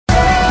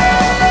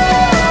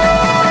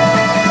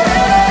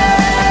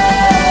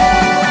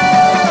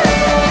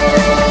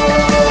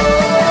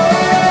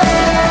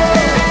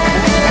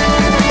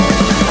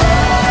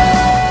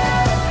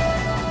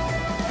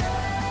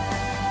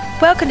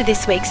Welcome to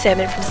this week's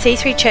sermon from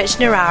C3 Church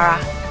Narara.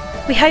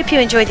 We hope you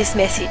enjoy this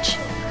message.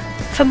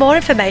 For more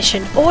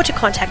information or to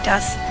contact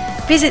us,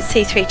 visit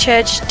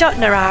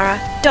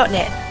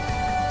c3church.narara.net.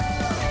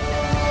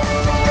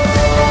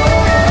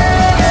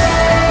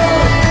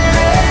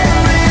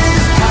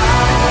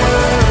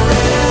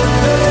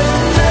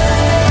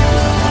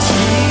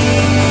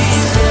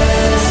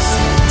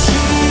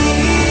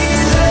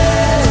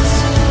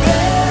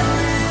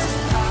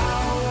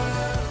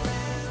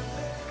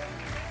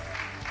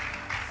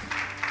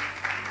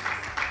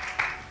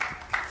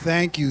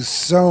 Thank you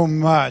so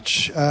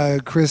much,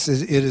 Chris.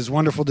 It is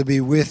wonderful to be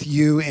with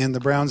you, and the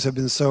Browns have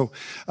been so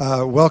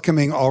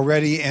welcoming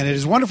already, and it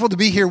is wonderful to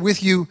be here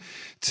with you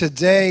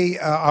today.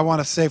 I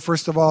want to say,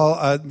 first of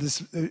all,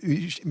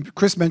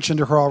 Chris mentioned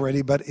her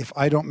already, but if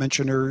I don't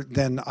mention her,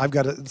 then I've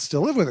got to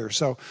still live with her.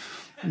 So,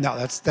 no,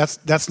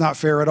 that's not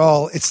fair at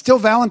all. It's still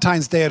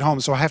Valentine's Day at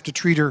home, so I have to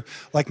treat her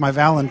like my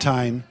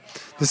Valentine.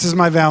 This is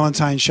my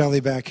Valentine, Shelley,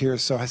 back here,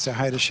 so I say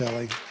hi to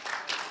Shelley.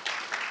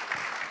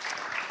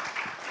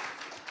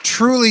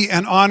 Truly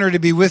an honor to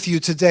be with you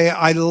today.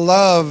 I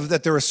love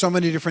that there are so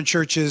many different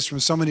churches from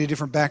so many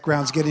different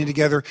backgrounds getting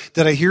together.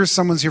 Did I hear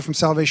someone's here from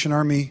Salvation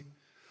Army?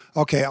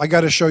 Okay, I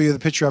got to show you the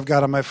picture I've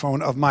got on my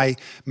phone of my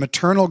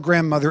maternal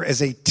grandmother as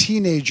a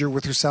teenager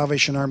with her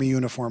Salvation Army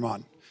uniform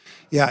on.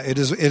 Yeah, it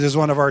is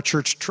one of our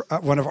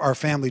one of our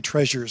family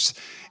treasures,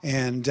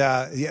 and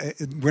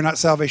we're not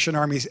Salvation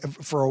Army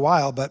for a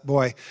while, but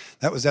boy,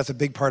 that's a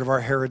big part of our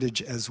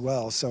heritage as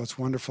well. So it's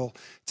wonderful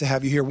to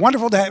have you here.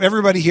 Wonderful to have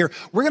everybody here.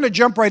 We're going to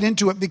jump right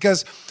into it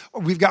because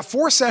we've got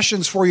 4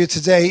 sessions for you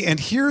today, and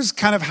here's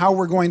kind of how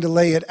we're going to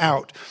lay it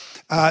out.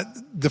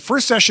 The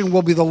first session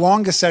will be the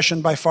longest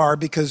session by far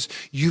because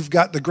you've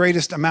got the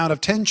greatest amount of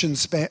attention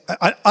span,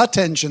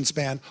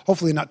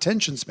 hopefully not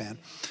tension span.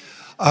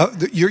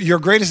 Your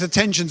greatest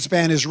attention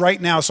span is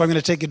right now, so I'm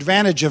going to take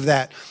advantage of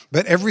that.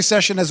 But every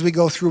session as we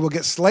go through will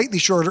get slightly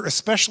shorter,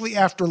 especially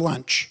after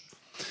lunch.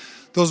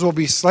 Those will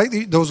be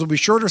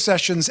shorter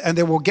sessions, and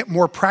they will get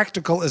more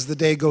practical as the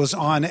day goes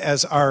on,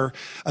 as our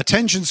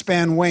attention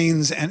span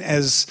wanes and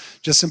as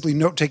just simply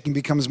note-taking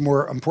becomes a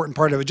more important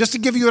part of it. Just to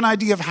give you an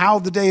idea of how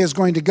the day is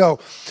going to go.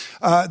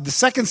 The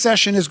second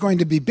session is going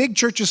to be big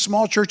churches,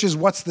 small churches,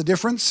 what's the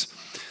difference?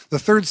 The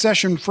third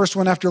session, first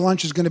one after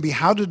lunch, is going to be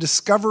how to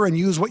discover and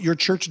use what your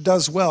church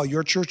does well.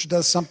 Your church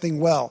does something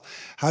well.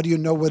 How do you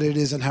know what it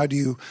is and how do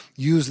you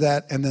use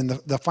that? And then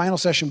the final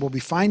session will be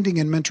finding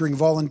and mentoring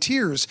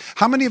volunteers.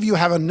 How many of you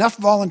have enough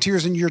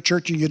volunteers in your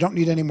church and you don't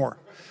need any more?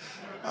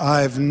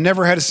 I've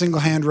never had a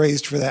single hand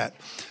raised for that.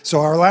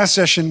 So our last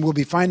session will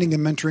be finding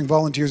and mentoring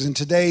volunteers in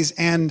today's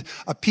and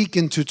a peek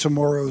into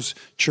tomorrow's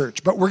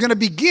church. But we're going to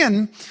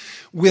begin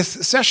with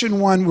session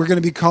 1. We're going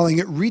to be calling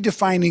it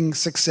Redefining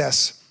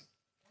Success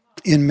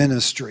in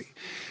Ministry.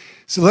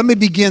 So let me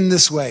begin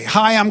this way.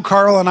 Hi, I'm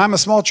Carl, and I'm a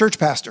small church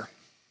pastor.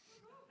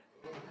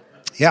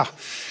 Yeah.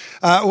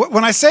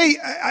 When I say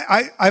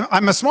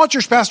I'm a small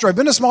church pastor, I've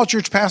been a small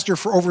church pastor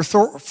for over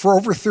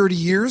 30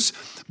 years,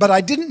 but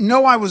I didn't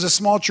know I was a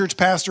small church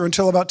pastor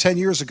until about 10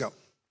 years ago.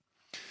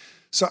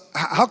 So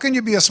how can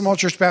you be a small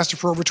church pastor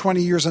for over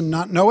 20 years and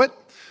not know it?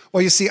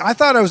 Well, you see, I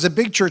thought I was a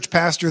big church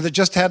pastor that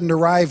just hadn't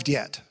arrived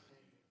yet.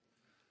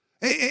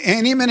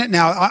 Any minute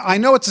now, I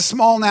know it's a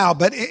small now,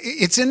 but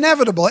it's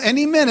inevitable.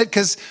 Any minute,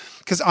 because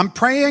I'm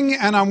praying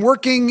and I'm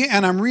working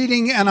and I'm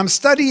reading and I'm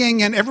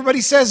studying, and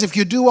everybody says if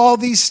you do all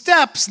these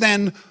steps,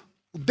 then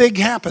big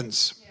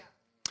happens. Yeah.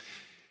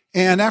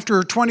 And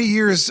after 20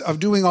 years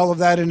of doing all of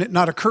that and it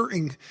not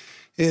occurring,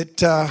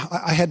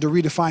 I had to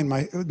redefine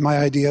my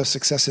idea of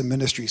success in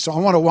ministry. So I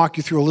want to walk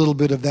you through a little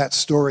bit of that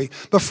story.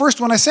 But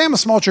first, when I say I'm a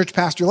small church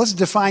pastor, let's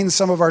define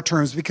some of our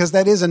terms, because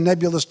that is a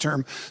nebulous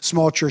term,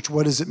 small church.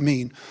 What does it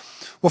mean?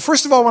 Well,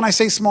 first of all, when I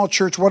say small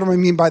church, what do I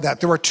mean by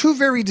that? There are 2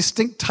 very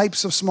distinct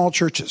types of small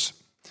churches.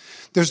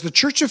 There's the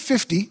church of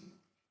 50,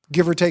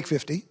 give or take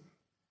 50,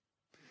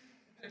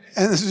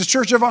 and there's the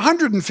church of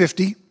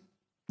 150,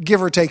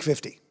 give or take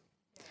 50.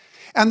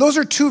 And those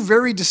are 2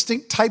 very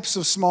distinct types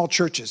of small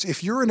churches.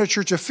 If you're in a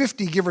church of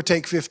 50, give or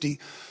take 50,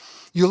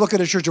 you look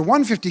at a church of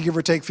 150, give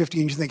or take 50,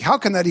 and you think, how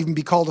can that even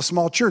be called a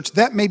small church?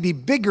 That may be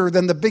bigger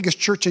than the biggest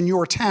church in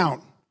your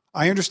town.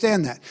 I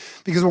understand that.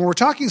 Because when we're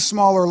talking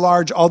small or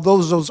large,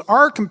 although those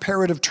are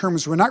comparative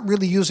terms, we're not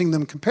really using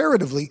them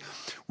comparatively.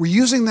 We're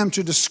using them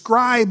to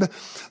describe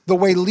the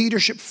way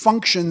leadership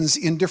functions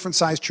in different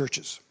sized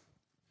churches.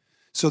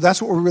 So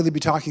that's what we'll really be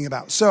talking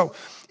about. So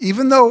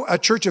even though a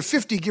church of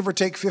 50, give or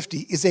take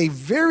 50, is a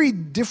very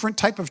different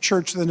type of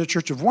church than a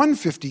church of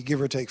 150,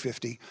 give or take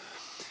 50,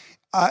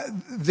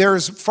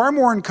 there's far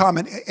more in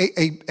common.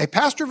 A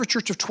pastor of a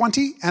church of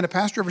 20 and a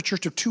pastor of a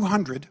church of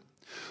 200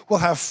 will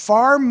have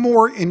far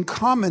more in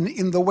common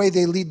in the way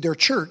they lead their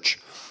church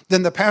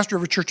than the pastor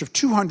of a church of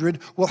 200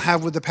 will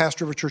have with the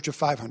pastor of a church of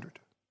 500.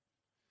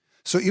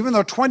 So even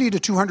though 20 to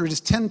 200 is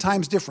 10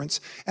 times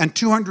difference, and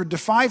 200 to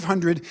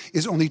 500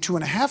 is only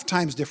 2.5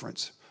 times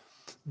difference,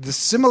 the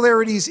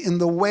similarities in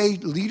the way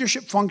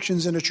leadership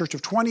functions in a church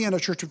of 20 and a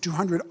church of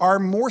 200 are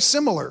more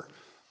similar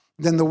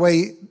than the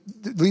way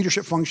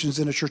leadership functions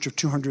in a church of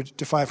 200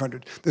 to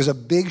 500. There's a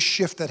big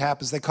shift that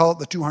happens. They call it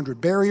the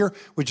 200 barrier,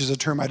 which is a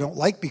term I don't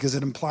like because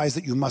it implies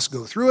that you must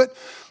go through it.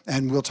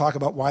 And we'll talk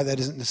about why that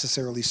isn't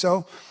necessarily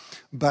so.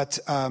 But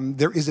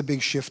there is a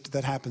big shift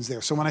that happens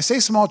there. So when I say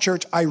small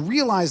church, I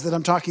realize that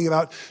I'm talking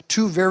about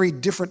two very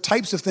different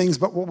types of things.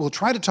 But what we'll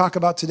try to talk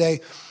about today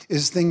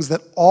is things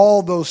that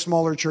all those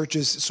smaller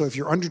churches, so if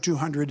you're under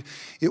 200,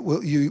 you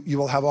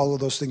will have all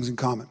of those things in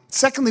common.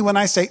 Secondly, when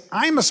I say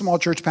I'm a small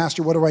church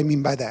pastor, what do I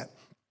mean by that?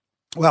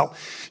 Well,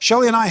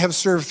 Shelley and I have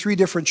served three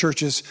different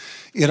churches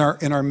in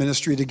our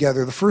ministry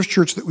together. The first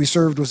church that we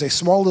served was a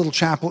small little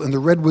chapel in the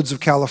redwoods of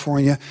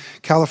California.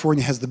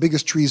 California has the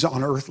biggest trees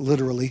on earth,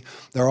 literally.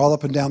 They're all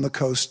up and down the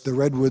coast, the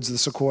redwoods, the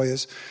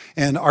sequoias.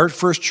 And our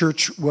first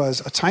church was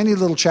a tiny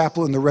little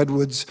chapel in the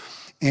redwoods,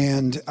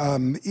 and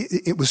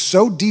it was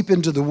so deep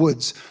into the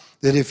woods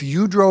that if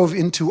you drove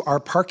into our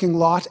parking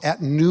lot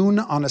at noon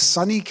on a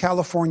sunny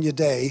California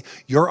day,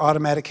 your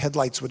automatic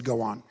headlights would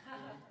go on.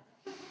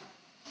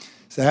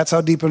 So that's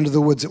how deep into the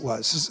woods it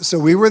was. So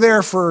we were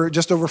there for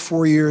just over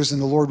 4 years,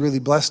 and the Lord really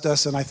blessed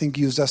us, and I think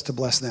used us to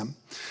bless them.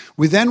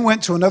 We then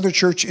went to another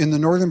church in the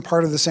northern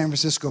part of the San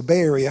Francisco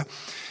Bay Area,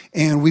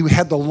 and we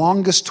had the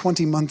longest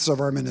 20 months of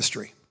our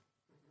ministry.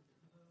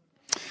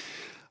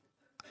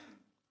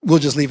 We'll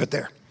just leave it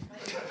there.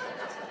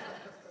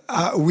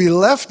 We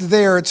left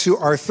there to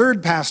our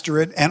third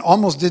pastorate and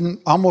almost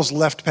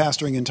left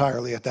pastoring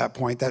entirely at that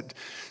point. That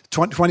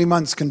 20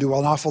 months can do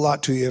an awful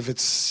lot to you if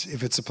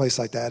it's a place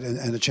like that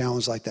and a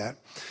challenge like that.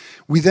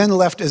 We then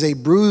left as a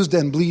bruised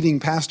and bleeding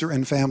pastor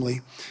and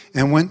family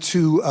and went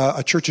to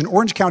a church in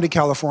Orange County,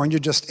 California,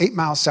 just 8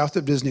 miles south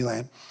of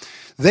Disneyland.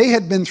 They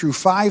had been through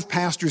 5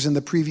 pastors in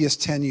the previous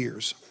 10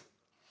 years.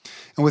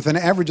 And with an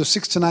average of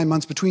 6 to 9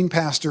 months between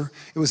pastor,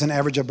 it was an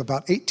average of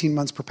about 18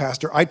 months per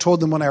pastor. I told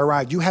them when I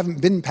arrived, you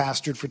haven't been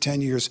pastored for 10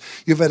 years.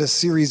 You've had a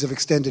series of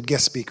extended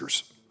guest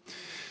speakers.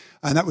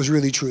 And that was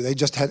really true. They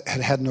just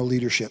had no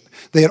leadership.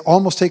 They had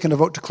almost taken a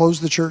vote to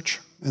close the church,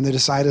 and they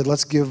decided,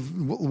 let's give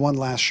one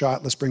last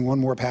shot. Let's bring one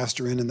more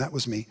pastor in, and that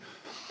was me.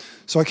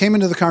 So I came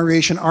into the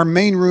congregation. Our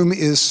main room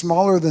is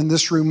smaller than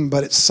this room,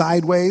 but it's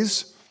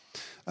sideways.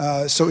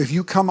 So if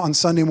you come on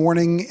Sunday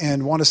morning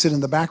and want to sit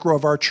in the back row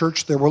of our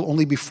church, there will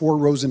only be 4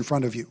 rows in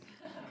front of you.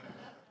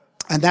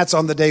 And that's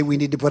on the day we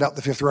need to put out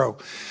the 5th row,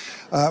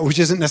 which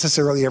isn't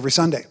necessarily every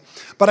Sunday.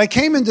 But I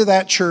came into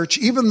that church,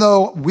 even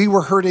though we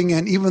were hurting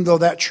and even though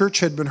that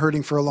church had been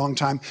hurting for a long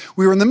time.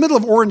 We were in the middle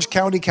of Orange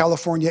County,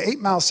 California, 8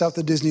 miles south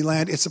of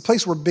Disneyland. It's a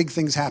place where big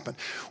things happen.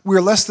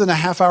 We're less than a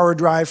half-hour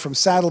drive from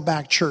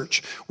Saddleback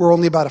Church. We're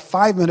only about a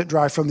 5-minute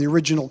drive from the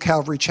original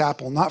Calvary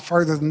Chapel, not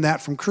farther than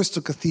that from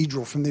Crystal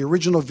Cathedral, from the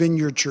original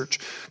Vineyard Church.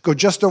 Go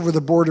just over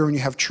the border and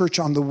you have Church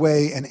on the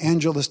Way and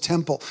Angelus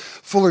Temple,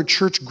 Fuller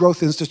Church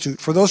Growth Institute.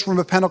 For those from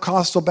a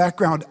Pentecostal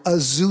background,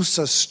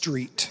 Azusa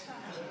Street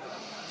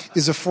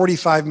is a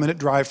 45-minute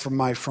drive from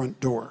my front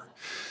door.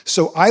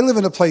 So I live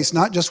in a place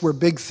not just where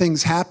big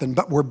things happen,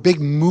 but where big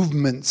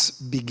movements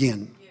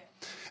begin.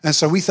 And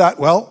so we thought,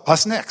 well,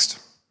 us next.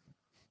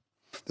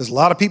 There's a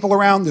lot of people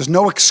around. There's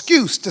no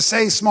excuse to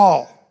say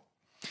small.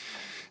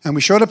 And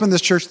we showed up in this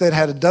church that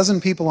had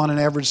 12 people on an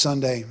average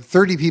Sunday,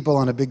 30 people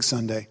on a big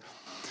Sunday.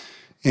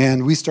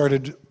 And we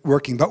started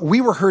working. But we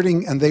were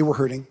hurting and they were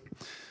hurting.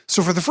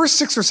 So for the first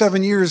 6 or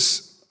 7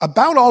 years,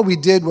 about all we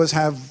did was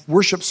have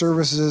worship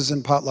services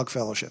and potluck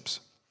fellowships.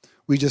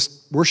 We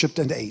just worshiped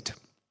and ate.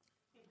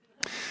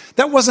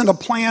 That wasn't a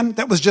plan.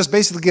 That was just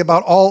basically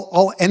about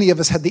all any of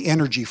us had the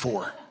energy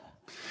for.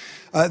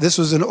 This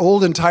was an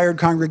old and tired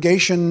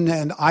congregation,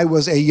 and I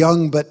was a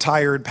young but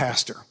tired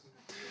pastor.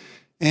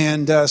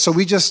 And so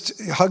we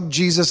just hugged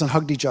Jesus and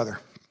hugged each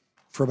other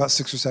for about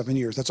 6 or 7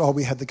 years. That's all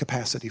we had the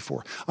capacity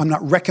for. I'm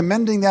not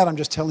recommending that. I'm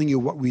just telling you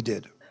what we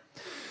did.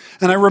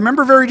 And I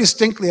remember very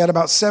distinctly at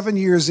about 7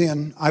 years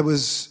in, I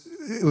was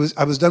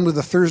done with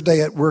a Thursday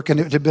at work, and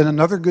it had been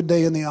another good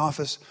day in the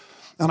office.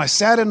 And I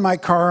sat in my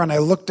car and I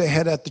looked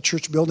ahead at the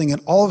church building,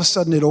 and all of a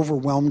sudden it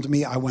overwhelmed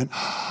me. I went,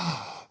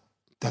 oh,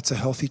 that's a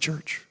healthy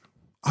church.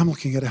 I'm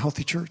looking at a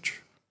healthy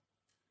church.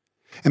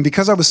 And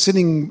because I was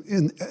sitting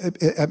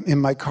in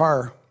my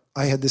car,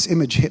 I had this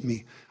image hit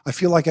me. I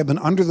feel like I've been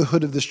under the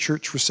hood of this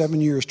church for 7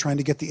 years trying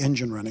to get the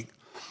engine running.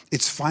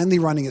 It's finally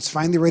running. It's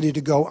finally ready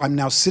to go. I'm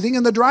now sitting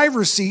in the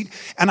driver's seat,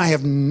 and I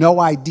have no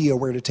idea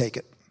where to take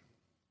it.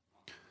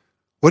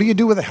 What do you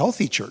do with a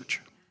healthy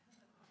church?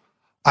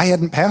 I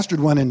hadn't pastored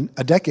one in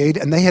a decade,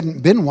 and they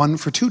hadn't been one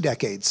for 2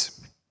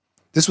 decades.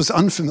 This was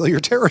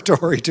unfamiliar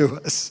territory to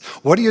us.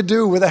 What do you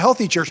do with a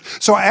healthy church?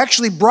 So I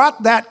actually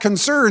brought that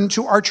concern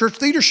to our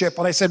church leadership,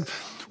 and I said,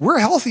 we're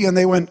healthy. And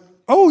they went,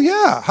 oh,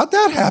 yeah, how'd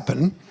that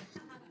happen?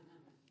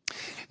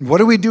 What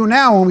do we do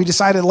now? When we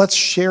decided, let's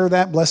share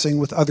that blessing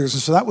with others.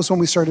 And so that was when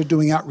we started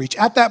doing outreach.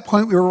 At that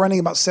point, we were running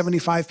about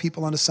 75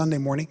 people on a Sunday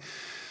morning.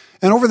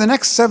 And over the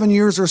next 7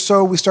 years or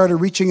so, we started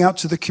reaching out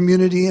to the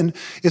community, and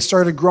it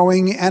started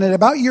growing. And at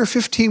about year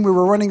 15, we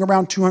were running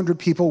around 200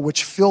 people,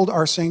 which filled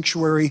our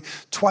sanctuary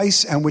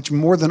twice and which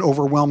more than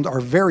overwhelmed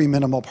our very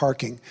minimal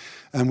parking.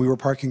 And we were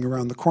parking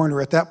around the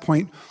corner. At that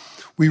point,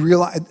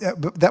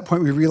 At that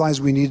point, we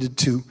realized we needed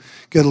to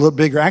get a little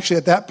bigger. Actually,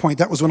 at that point,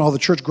 that was when all the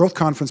church growth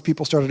conference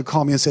people started to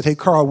call me and said, hey,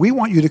 Karl, we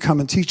want you to come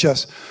and teach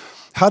us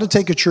how to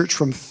take a church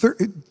from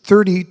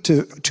 30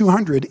 to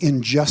 200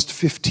 in just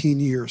 15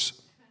 years.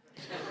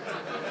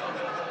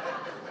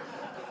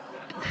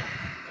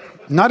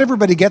 Not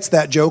everybody gets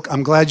that joke.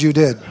 I'm glad you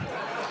did.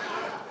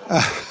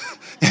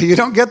 You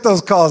don't get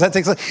those calls. That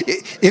takes.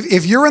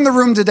 If you're in the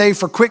room today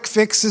for quick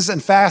fixes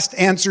and fast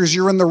answers,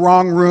 you're in the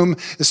wrong room.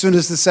 As soon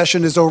as the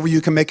session is over,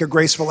 you can make a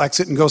graceful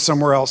exit and go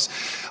somewhere else.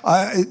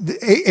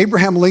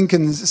 Abraham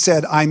Lincoln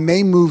said, I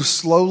may move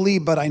slowly,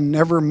 but I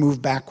never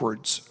move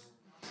backwards.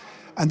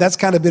 And that's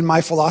kind of been my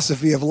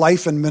philosophy of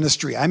life and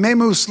ministry. I may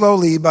move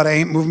slowly, but I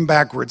ain't moving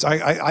backwards.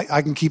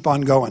 I can keep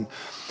on going.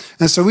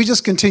 And so we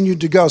just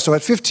continued to go. So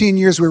at 15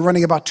 years, we were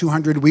running about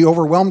 200. We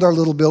overwhelmed our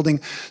little building.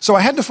 So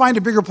I had to find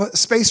a bigger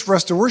space for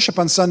us to worship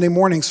on Sunday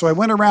morning. So I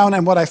went around,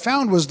 and what I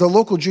found was the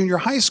local junior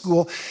high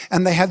school,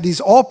 and they had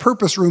these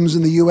all-purpose rooms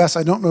in the U.S.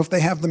 I don't know if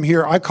they have them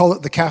here. I call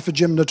it the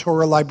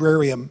Cafegymnatura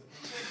Librarium.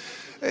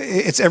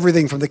 It's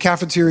everything from the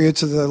cafeteria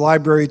to the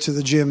library to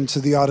the gym to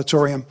the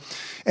auditorium.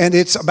 And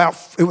it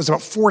was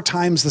about 4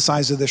 times the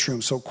size of this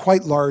room, so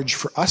quite large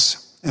for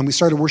us. And we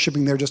started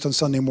worshiping there just on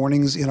Sunday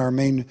mornings in our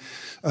main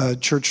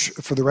church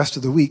for the rest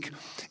of the week.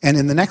 And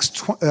in the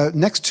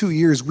next 2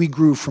 years, we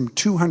grew from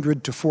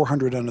 200 to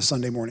 400 on a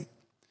Sunday morning.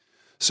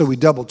 So we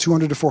doubled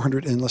 200 to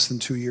 400 in less than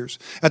 2 years.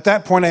 At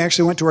that point, I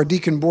actually went to our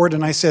deacon board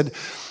and I said,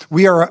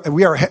 we are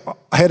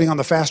heading on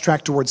the fast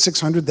track towards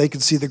 600. They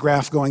could see the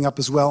graph going up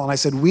as well. And I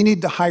said, we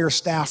need to hire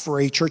staff for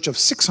a church of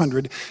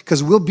 600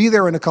 because we'll be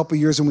there in a couple of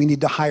years and we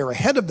need to hire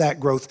ahead of that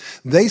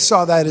growth. They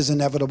saw that as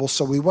inevitable.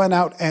 So we went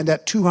out and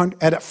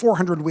at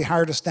 400, we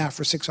hired a staff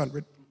for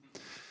 600.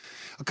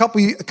 A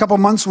couple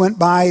months went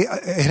by,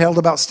 it held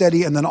about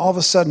steady, and then all of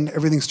a sudden,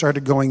 everything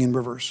started going in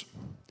reverse.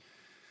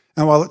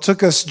 And while it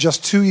took us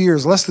just 2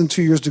 years, less than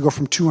 2 years to go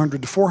from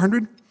 200 to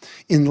 400,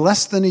 in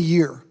less than a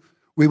year,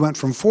 we went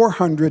from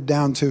 400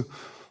 down to,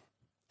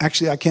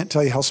 actually, I can't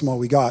tell you how small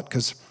we got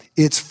because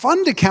it's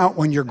fun to count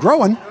when you're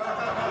growing.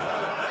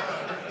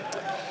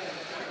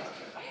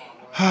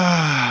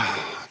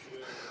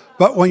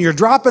 But when you're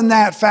dropping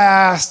that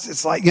fast,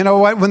 it's like, you know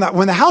what?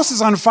 When the house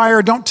is on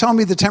fire, don't tell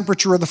me the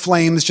temperature of the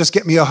flames, just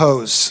get me a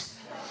hose.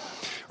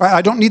 Right?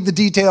 I don't need the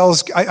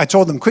details. I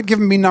told them, quit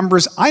giving me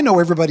numbers. I know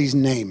everybody's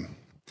name.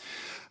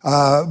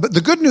 But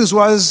the good news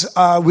was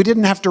we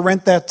didn't have to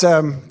rent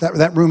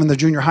that room in the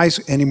junior high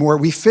anymore.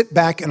 We fit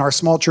back in our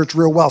small church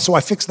real well, so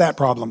I fixed that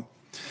problem.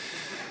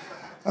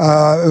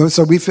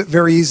 So we fit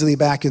very easily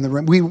back in the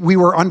room. We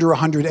were under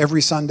 100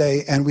 every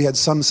Sunday, and we had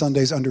some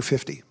Sundays under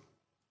 50.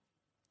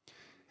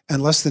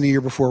 And less than a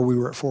year before, we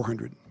were at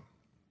 400.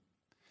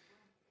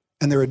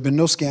 And there had been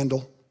no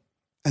scandal,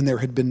 and there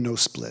had been no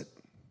split.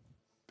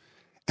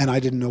 And I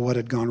didn't know what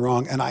had gone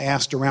wrong. And I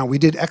asked around. We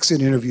did exit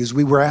interviews.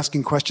 We were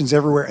asking questions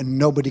everywhere, and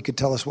nobody could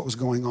tell us what was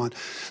going on.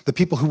 The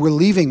people who were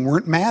leaving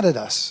weren't mad at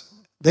us.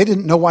 They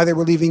didn't know why they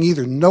were leaving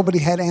either. Nobody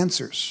had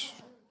answers.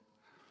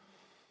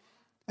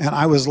 And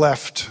I was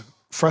left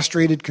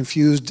frustrated,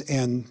 confused,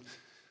 and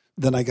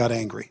then I got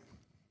angry.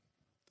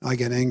 I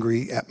got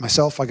angry at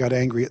myself. I got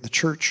angry at the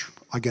church.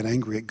 I got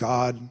angry at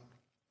God.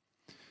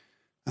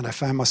 And I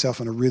found myself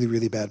in a really,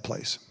 really bad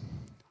place.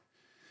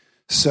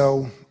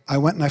 So I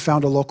went and I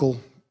found a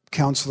local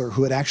counselor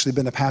who had actually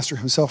been a pastor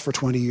himself for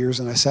 20 years,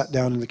 and I sat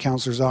down in the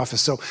counselor's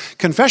office. So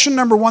confession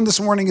number 1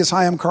 this morning is,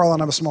 hi, I'm Karl,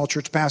 and I'm a small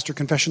church pastor.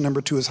 Confession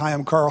number 2 is, hi,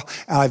 I'm Karl,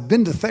 and I've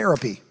been to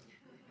therapy.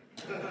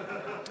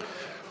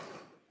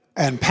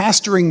 And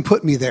pastoring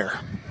put me there.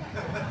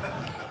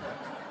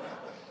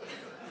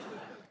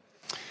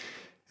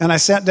 And I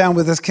sat down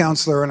with this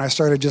counselor, and I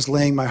started just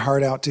laying my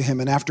heart out to him.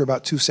 And after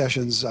about 2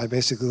 sessions, I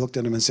basically looked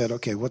at him and said,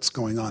 okay, what's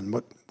going on?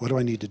 What do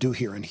I need to do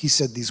here? And he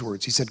said these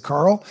words. He said,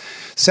 Karl,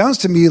 sounds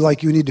to me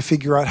like you need to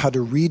figure out how to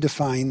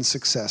redefine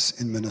success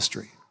in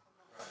ministry.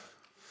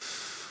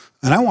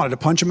 And I wanted to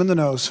punch him in the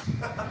nose.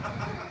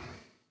 I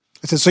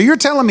said, so you're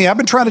telling me I've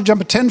been trying to jump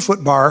a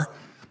 10-foot bar,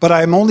 but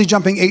I'm only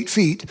jumping 8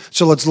 feet,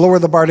 so let's lower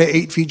the bar to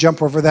 8 feet,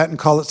 jump over that, and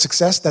call it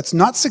success? That's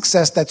not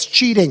success, that's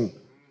cheating.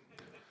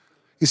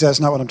 He said,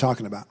 that's not what I'm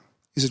talking about.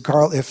 He said,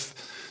 Karl, if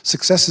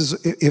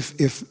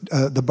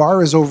the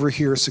bar is over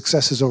here,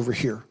 success is over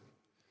here.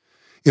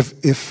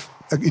 If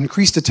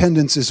increased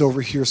attendance is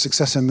over here,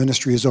 success in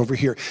ministry is over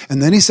here.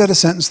 And then he said a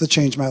sentence that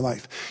changed my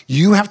life.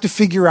 You have to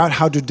figure out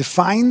how to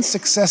define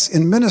success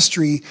in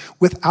ministry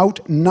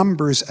without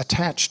numbers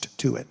attached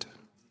to it.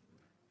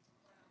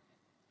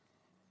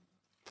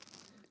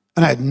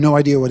 And I had no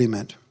idea what he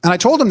meant. And I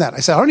told him that. I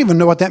said, I don't even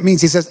know what that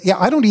means. He says, yeah,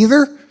 I don't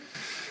either.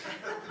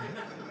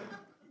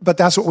 But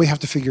that's what we have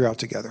to figure out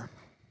together.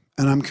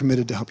 And I'm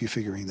committed to help you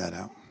figuring that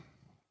out.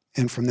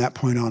 And from that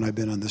point on, I've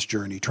been on this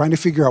journey, trying to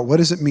figure out what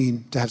does it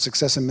mean to have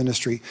success in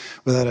ministry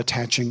without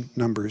attaching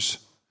numbers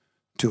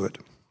to it.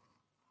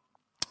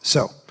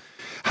 So,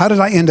 how did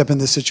I end up in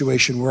this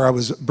situation where I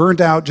was burnt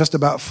out, just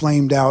about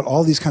flamed out,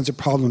 all these kinds of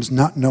problems,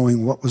 not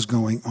knowing what was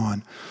going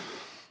on?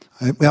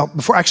 Well,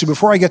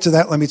 before I get to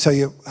that, let me tell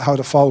you how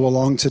to follow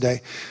along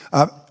today.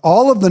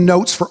 All of the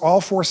notes for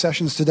all 4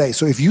 sessions today.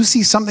 So if you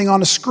see something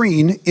on a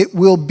screen, it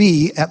will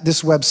be at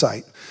this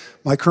website.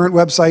 My current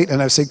website, and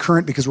I say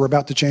current because we're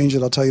about to change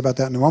it. I'll tell you about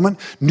that in a moment.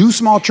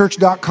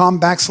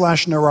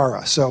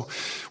 newsmallchurch.com/Narara. So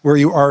where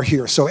you are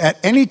here. So at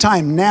any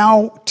time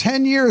now,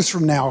 10 years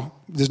from now,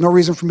 there's no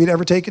reason for me to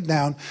ever take it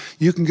down.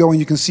 You can go and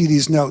you can see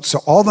these notes. So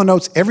all the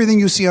notes, everything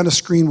you see on the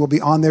screen will be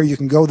on there. You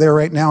can go there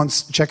right now and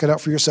check it out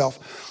for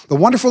yourself. The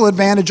wonderful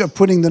advantage of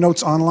putting the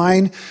notes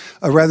online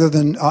rather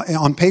than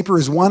on paper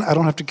is, one, I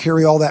don't have to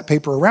carry all that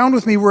paper around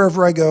with me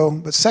wherever I go.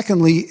 But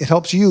secondly, it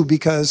helps you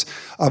because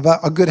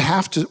about a good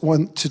half to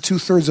 1 to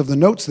 2/3 of the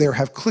notes there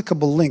have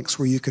clickable links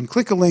where you can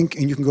click a link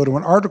and you can go to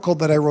an article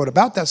that I wrote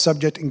about that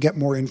subject and get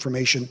more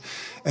information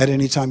at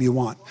any time you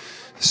want.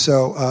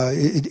 So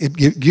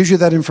it gives you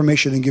that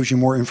information and gives you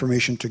more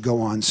information to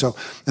go on. So,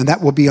 and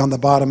that will be on the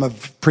bottom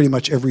of pretty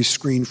much every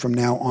screen from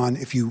now on.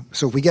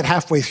 So if we get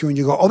halfway through and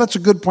you go, oh, that's a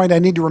good point, I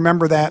need to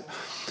remember that,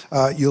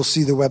 you'll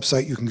see the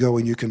website. You can go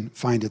and you can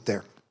find it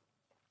there.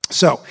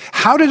 So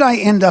how did I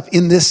end up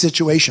in this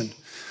situation?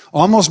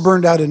 Almost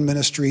burned out in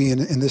ministry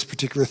in this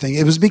particular thing.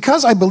 It was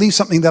because I believe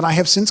something that I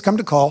have since come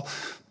to call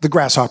the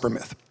grasshopper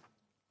myth.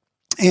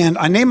 And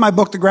I named my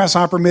book The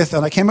Grasshopper Myth,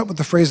 and I came up with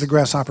the phrase the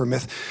grasshopper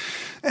myth.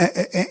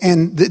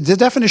 And the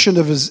definition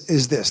of it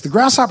is this. The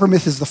grasshopper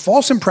myth is the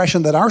false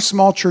impression that our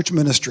small church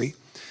ministry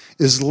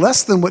is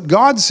less than what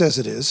God says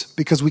it is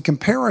because we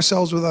compare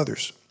ourselves with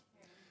others.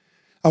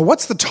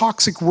 What's the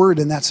toxic word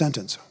in that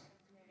sentence?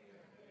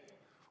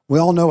 We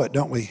all know it,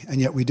 don't we? And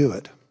yet we do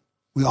it.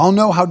 We all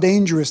know how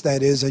dangerous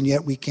that is, and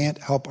yet we can't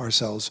help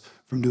ourselves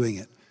from doing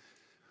it.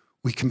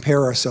 We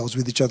compare ourselves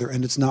with each other,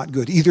 and it's not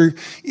good. Either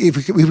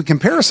if we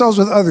compare ourselves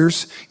with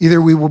others, either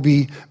we will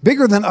be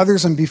bigger than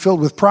others and be filled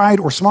with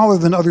pride, or smaller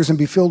than others and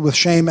be filled with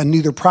shame, and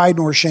neither pride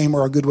nor shame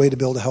are a good way to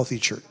build a healthy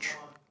church.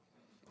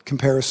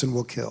 Comparison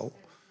will kill.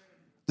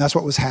 That's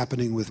what was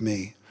happening with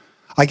me.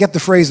 I get the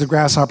phrase the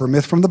grasshopper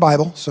myth from the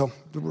Bible, so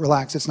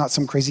relax, it's not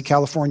some crazy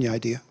California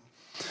idea.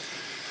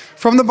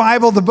 From the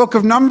Bible, the book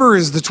of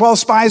Numbers, the 12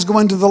 spies go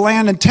into the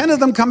land, and 10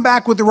 of them come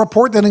back with a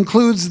report that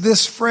includes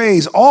this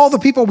phrase: all the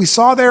people we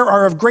saw there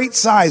are of great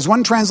size.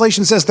 One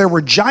translation says there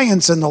were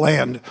giants in the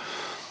land.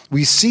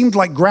 We seemed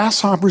like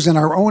grasshoppers in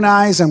our own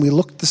eyes, and we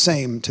looked the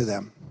same to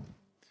them.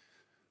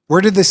 Where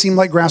did they seem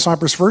like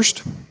grasshoppers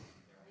first?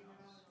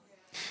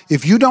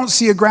 If you don't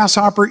see a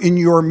grasshopper in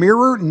your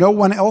mirror, no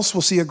one else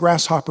will see a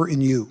grasshopper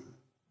in you.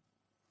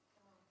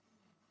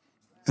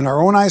 In our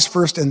own eyes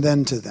first, and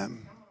then to them.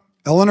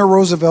 Eleanor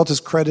Roosevelt is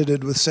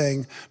credited with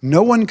saying,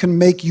 no one can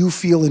make you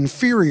feel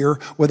inferior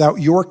without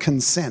your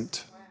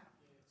consent.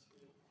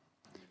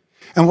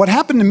 And what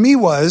happened to me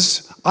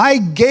was I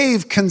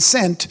gave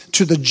consent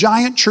to the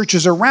giant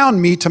churches around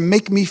me to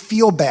make me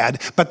feel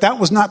bad, but that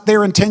was not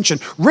their intention.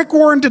 Rick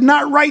Warren did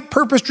not write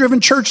Purpose-Driven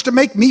Church to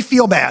make me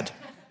feel bad.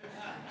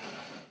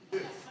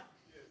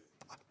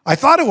 I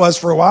thought it was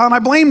for a while, and I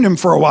blamed him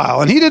for a while,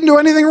 and he didn't do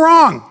anything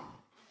wrong.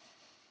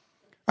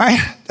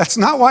 That's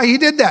not why he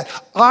did that.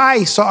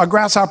 I saw a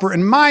grasshopper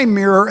in my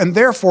mirror, and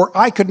therefore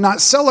I could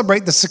not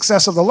celebrate the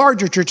success of the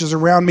larger churches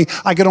around me.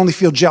 I could only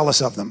feel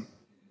jealous of them.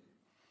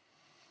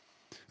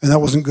 And that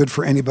wasn't good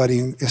for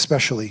anybody,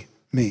 especially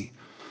me.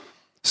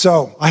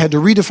 So I had to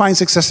redefine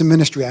success in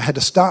ministry. I had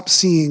to stop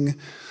seeing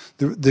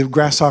the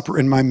grasshopper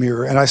in my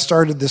mirror, and I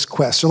started this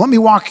quest. So let me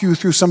walk you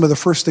through some of the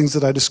first things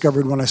that I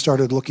discovered when I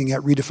started looking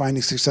at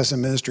redefining success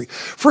in ministry.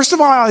 First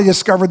of all, I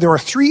discovered there are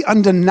 3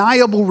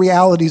 undeniable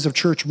realities of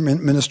church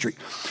ministry.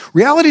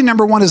 Reality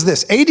number 1 is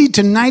this: 80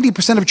 to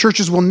 90% of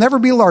churches will never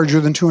be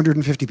larger than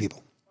 250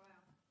 people.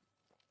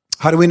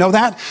 How do we know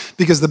that?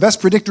 Because the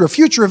best predictor of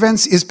future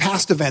events is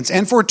past events,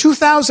 and for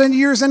 2,000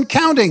 years and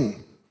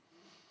counting,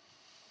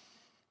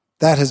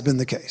 that has been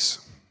the case.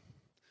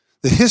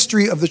 The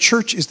history of the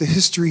church is the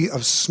history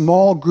of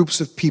small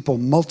groups of people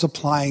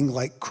multiplying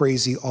like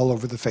crazy all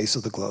over the face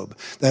of the globe.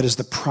 That is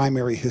the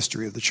primary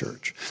history of the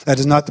church. That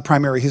is not the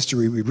primary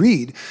history we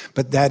read,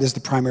 but that is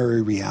the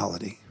primary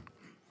reality.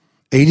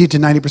 80 to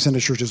 90%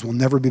 of churches will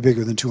never be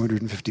bigger than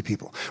 250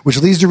 people, which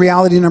leads to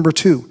reality number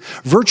 2.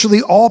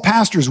 Virtually all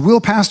pastors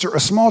will pastor a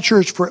small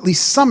church for at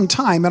least some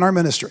time in our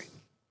ministry.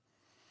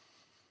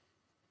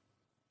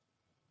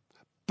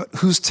 But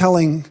who's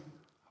telling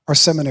our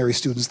seminary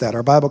students that,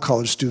 our Bible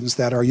college students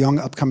that, our young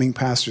upcoming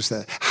pastors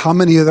that? How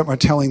many of them are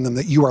telling them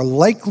that you are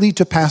likely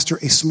to pastor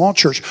a small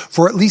church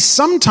for at least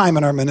some time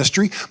in our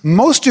ministry?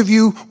 Most of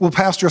you will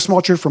pastor a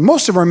small church for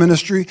most of our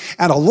ministry,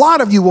 and a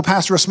lot of you will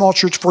pastor a small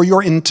church for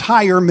your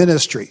entire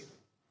ministry.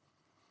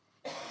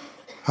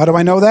 How do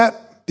I know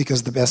that?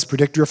 Because the best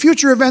predictor of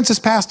future events is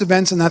past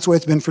events, and that's the way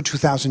it's been for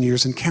 2,000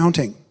 years and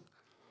counting.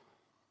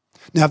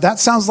 Now, if that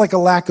sounds like a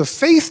lack of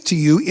faith to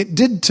you, it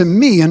did to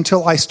me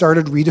until I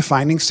started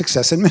redefining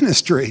success in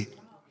ministry.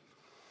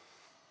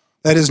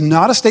 That is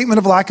not a statement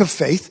of lack of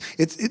faith.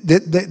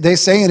 They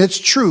say, and it's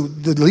true,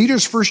 the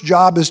leader's first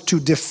job is to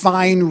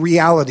define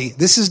reality.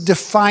 This is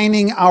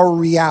defining our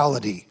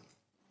reality.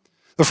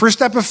 The first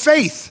step of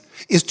faith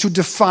is to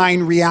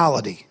define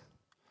reality.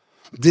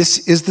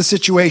 This is the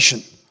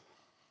situation.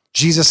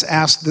 Jesus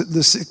asked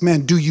the sick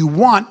man, do you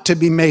want to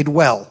be made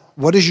well?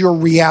 What is your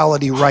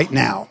reality right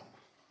now?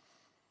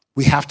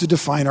 We have to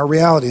define our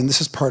reality, and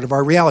this is part of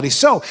our reality.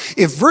 So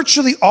if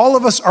virtually all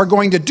of us are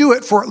going to do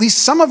it for at least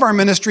some of our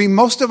ministry,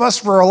 most of us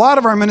for a lot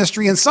of our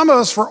ministry, and some of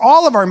us for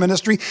all of our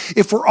ministry,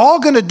 if we're all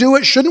going to do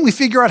it, shouldn't we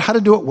figure out how to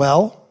do it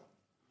well?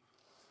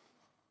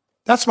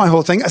 That's my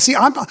whole thing. See,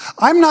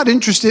 I'm not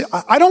interested.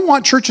 I don't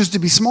want churches to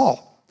be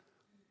small.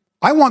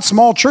 I want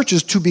small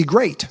churches to be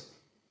great.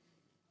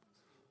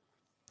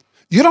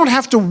 You don't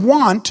have to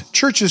want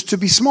churches to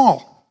be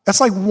small. That's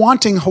like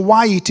wanting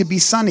Hawaii to be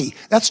sunny.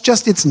 That's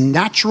just its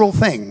natural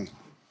thing.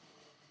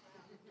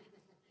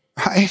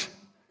 Right?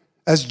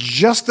 That's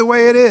just the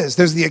way it is.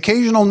 There's the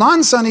occasional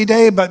non-sunny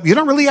day, but you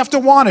don't really have to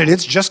want it.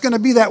 It's just going to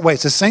be that way.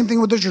 It's the same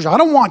thing with the church. I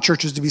don't want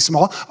churches to be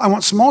small. I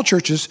want small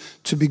churches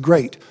to be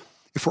great.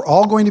 If we're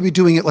all going to be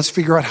doing it, let's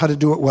figure out how to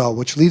do it well,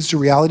 which leads to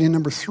reality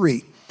number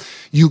 3.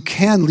 You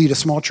can lead a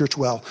small church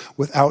well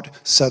without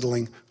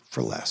settling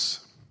for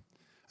less.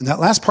 And that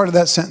last part of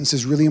that sentence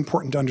is really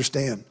important to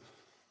understand.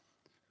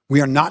 We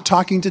are not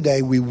talking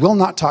today. We will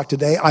not talk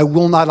today. I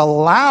will not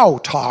allow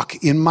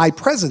talk in my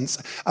presence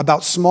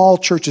about small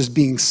churches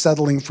being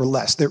settling for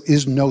less. There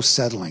is no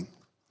settling.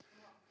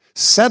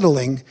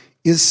 Settling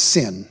is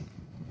sin.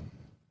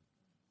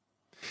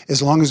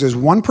 As long as there's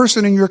one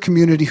person in your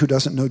community who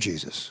doesn't know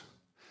Jesus,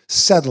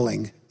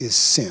 settling is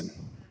sin.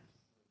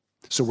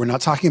 So we're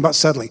not talking about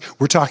settling.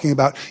 We're talking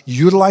about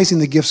utilizing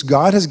the gifts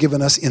God has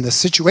given us in the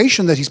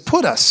situation that he's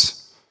put us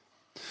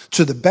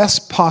to the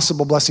best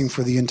possible blessing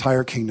for the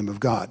entire kingdom of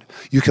God.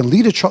 You can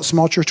lead a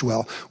small church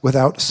well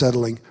without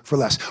settling for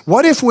less.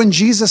 What if when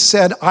Jesus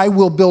said, I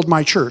will build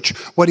my church,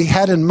 what he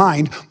had in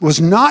mind was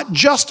not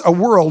just a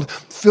world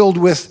filled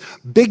with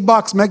big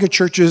box mega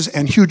churches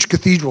and huge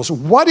cathedrals?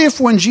 What if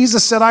when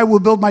Jesus said, I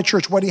will build my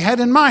church, what he had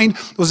in mind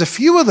was a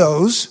few of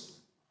those,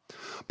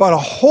 but a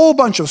whole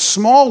bunch of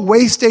small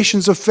way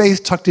stations of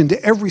faith tucked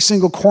into every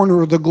single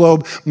corner of the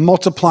globe,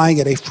 multiplying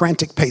at a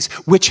frantic pace,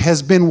 which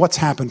has been what's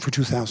happened for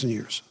 2,000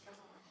 years.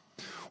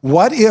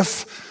 What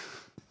if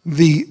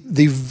the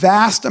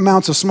vast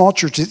amounts of small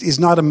churches is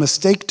not a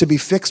mistake to be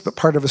fixed, but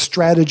part of a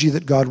strategy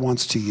that God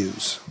wants to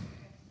use?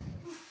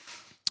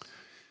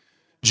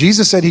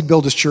 Jesus said he'd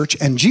build his church,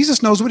 and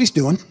Jesus knows what he's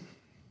doing.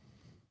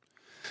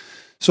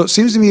 So it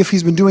seems to me if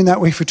he's been doing that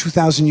way for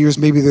 2,000 years,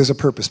 maybe there's a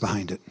purpose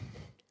behind it.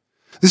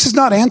 This is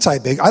not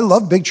anti-big. I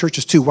love big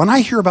churches too. When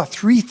I hear about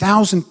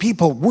 3,000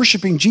 people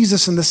worshiping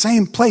Jesus in the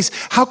same place,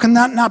 how can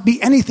that not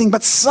be anything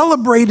but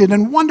celebrated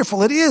and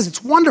wonderful? It is.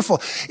 It's wonderful.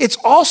 It's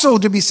also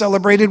to be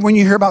celebrated when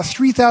you hear about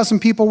 3,000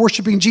 people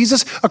worshiping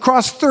Jesus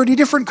across 30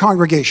 different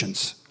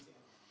congregations.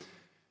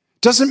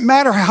 Doesn't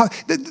matter how,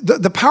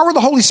 the power of the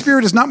Holy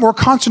Spirit is not more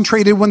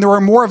concentrated when there are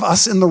more of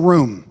us in the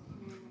room.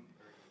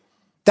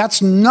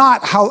 That's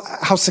not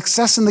how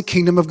success in the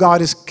kingdom of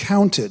God is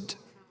counted.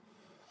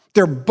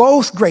 They're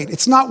both great.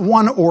 It's not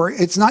one or,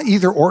 it's not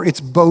either or,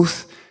 it's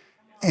both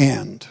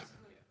and.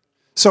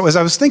 So as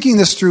I was thinking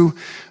this through,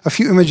 a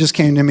few images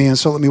came to me, and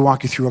so let me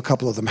walk you through a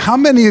couple of them. How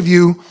many of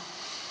you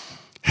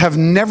have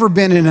never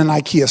been in an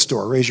IKEA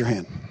store? Raise your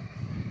hand.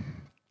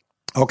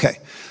 Okay.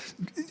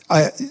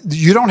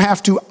 You don't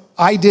have to.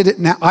 I did it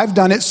now. I've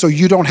done it, so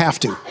you don't have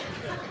to.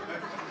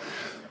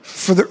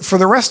 For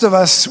the rest of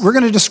us, we're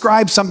going to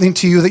describe something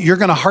to you that you're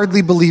going to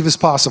hardly believe is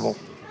possible.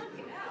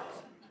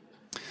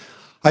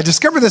 I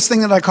discovered this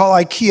thing that I call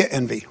IKEA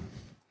envy.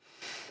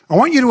 I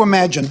want you to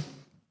imagine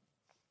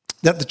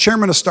that the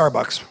chairman of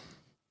Starbucks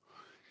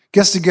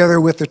gets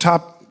together with the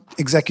top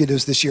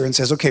executives this year and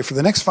says, okay, for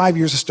the next 5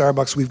 years of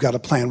Starbucks, we've got a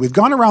plan. We've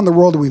gone around the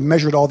world and we've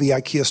measured all the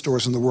IKEA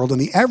stores in the world, and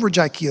the average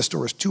IKEA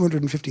store is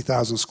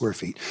 250,000 square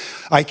feet.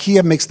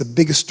 IKEA makes the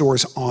biggest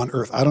stores on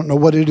earth. I don't know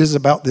what it is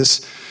about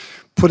this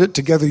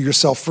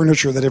put-it-together-yourself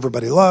furniture that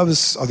everybody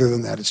loves. Other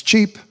than that, it's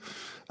cheap,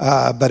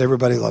 but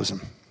everybody loves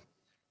them.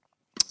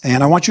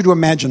 And I want you to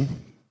imagine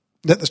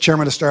that the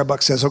chairman of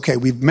Starbucks says, okay,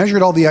 we've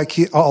measured all the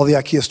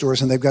IKEA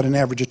stores, and they've got an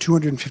average of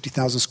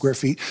 250,000 square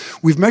feet.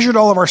 We've measured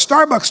all of our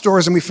Starbucks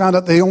stores, and we found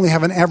out they only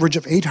have an average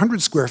of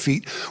 800 square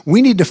feet.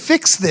 We need to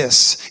fix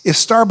this if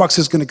Starbucks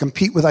is going to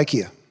compete with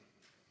IKEA.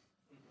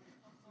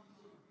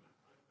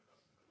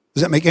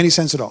 Does that make any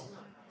sense at all?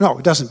 No,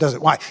 it doesn't, does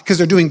it? Why? Because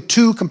they're doing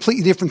two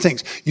completely different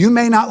things. You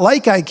may not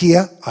like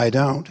IKEA. I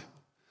don't.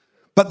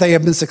 But they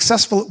have been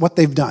successful at what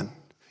they've done.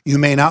 You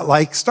may not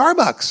like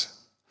Starbucks.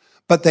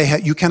 But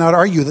you cannot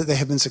argue that they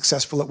have been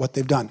successful at what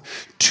they've done.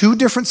 Two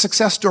different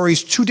success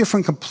stories, two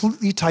different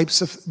completely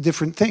types of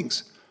different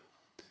things.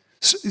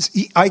 So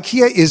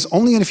IKEA is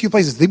only in a few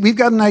places. We've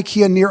got an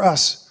IKEA near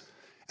us.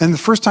 And the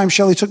first time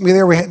Shelley took me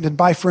there, we had to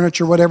buy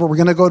furniture, whatever. We're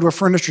going to go to a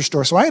furniture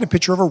store. So I had a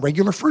picture of a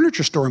regular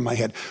furniture store in my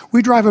head.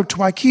 We drive up to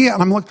IKEA, and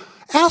I'm like,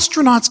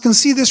 astronauts can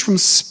see this from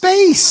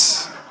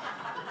space.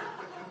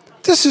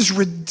 This is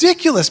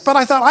ridiculous. But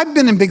I thought, I've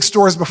been in big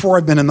stores before.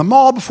 I've been in the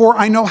mall before.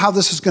 I know how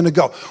this is going to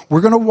go.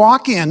 We're going to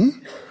walk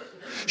in.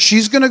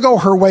 She's going to go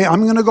her way.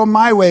 I'm going to go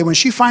my way. When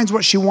she finds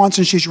what she wants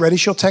and she's ready,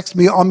 she'll text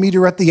me. I'll meet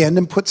her at the end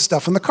and put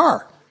stuff in the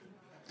car.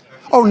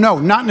 Oh, no,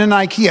 not in an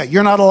IKEA.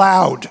 You're not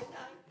allowed.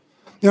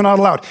 You're not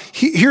allowed.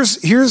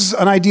 Here's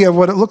an idea of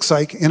what it looks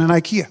like in an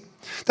IKEA.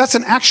 That's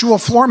an actual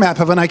floor map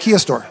of an IKEA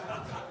store.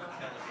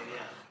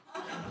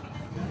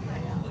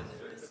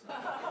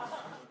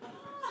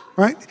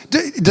 Right?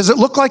 Does it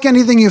look like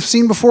anything you've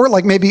seen before?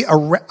 Like maybe a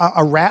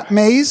rat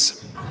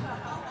maze?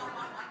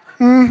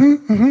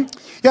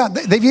 Yeah,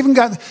 they've even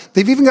got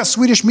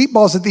Swedish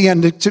meatballs at the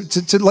end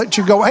to let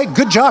you go, hey,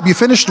 good job, you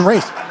finished the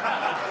race.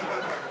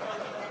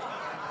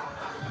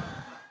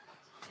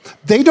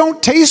 They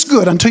don't taste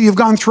good until you've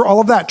gone through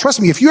all of that. Trust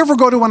me, if you ever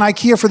go to an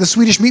IKEA for the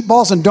Swedish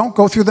meatballs and don't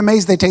go through the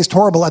maze, they taste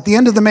horrible. At the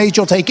end of the maze,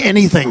 you'll take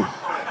anything.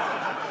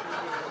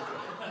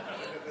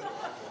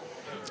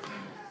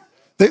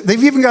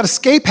 They've even got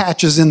escape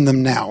hatches in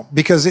them now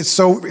because it's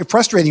so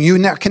frustrating. You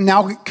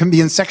can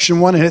be in section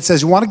 1 and it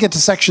says, you want to get to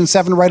section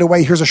 7 right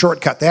away, here's a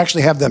shortcut. They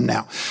actually have them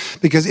now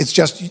because it's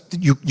just,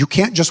 you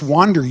can't just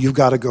wander, you've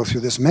got to go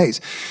through this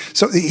maze.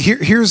 So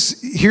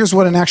here's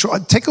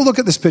what take a look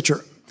at this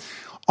picture.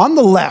 On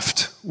the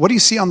left, what do you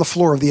see on the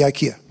floor of the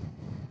IKEA?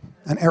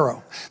 An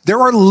arrow. There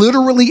are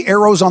literally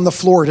arrows on the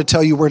floor to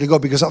tell you where to go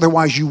because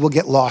otherwise you will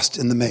get lost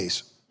in the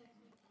maze.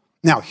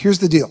 Now, here's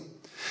the deal.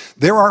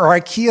 There are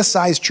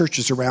IKEA-sized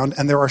churches around,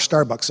 and there are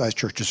Starbucks-sized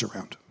churches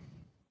around.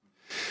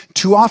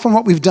 Too often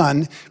what we've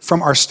done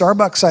from our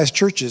Starbucks-sized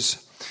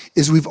churches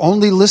is we've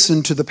only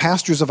listened to the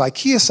pastors of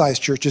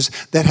IKEA-sized churches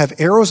that have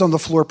arrows on the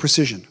floor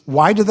precision.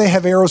 Why do they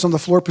have arrows on the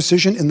floor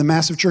precision in the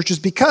massive churches?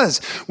 Because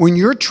when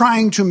you're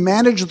trying to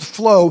manage the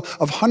flow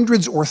of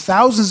hundreds or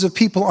thousands of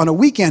people on a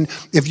weekend,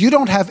 if you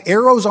don't have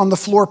arrows on the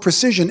floor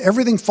precision,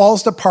 everything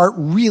falls apart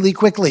really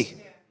quickly.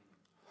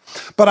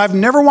 But I've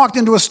never walked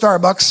into a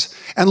Starbucks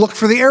and looked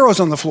for the arrows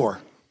on the floor.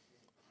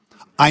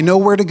 I know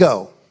where to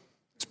go.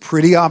 It's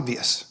pretty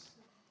obvious.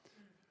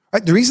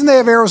 Right? The reason they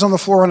have arrows on the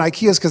floor on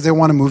IKEA is because they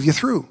want to move you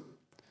through.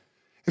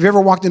 Have you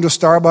ever walked into a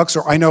Starbucks,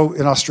 or I know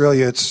in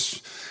Australia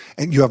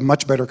and you have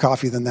much better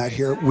coffee than that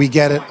here. We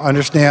get it,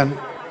 understand.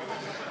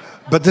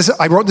 But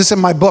I wrote this in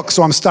my book,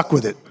 so I'm stuck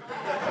with it.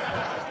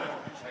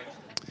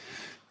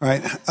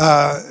 Right?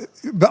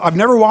 But I've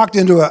never walked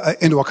into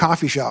a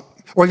coffee shop.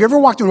 Or have you ever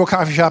walked into a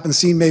coffee shop and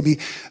seen maybe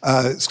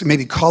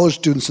college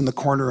students in the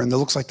corner and it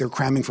looks like they're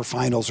cramming for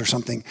finals or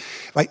something?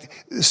 Like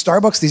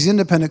Starbucks, these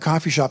independent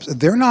coffee shops,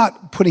 they're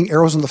not putting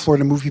arrows on the floor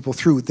to move people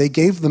through. They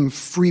gave them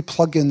free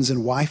plugins and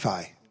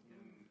Wi-Fi.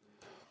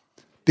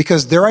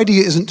 Because their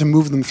idea isn't to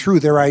move them through.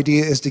 Their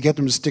idea is to get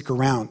them to stick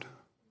around.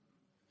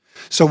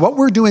 So what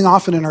we're doing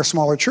often in our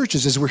smaller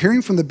churches is we're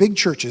hearing from the big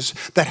churches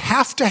that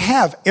have to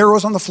have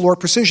arrows on the floor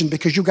precision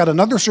because you've got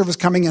another service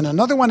coming and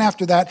another one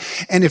after that.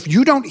 And if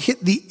you don't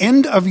hit the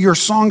end of your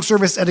song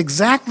service at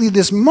exactly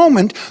this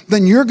moment,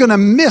 then you're going to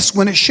miss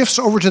when it shifts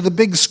over to the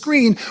big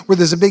screen where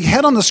there's a big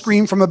head on the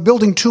screen from a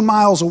building 2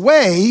 miles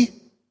away,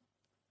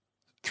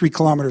 3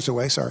 kilometers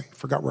away, sorry,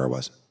 forgot where I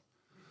was.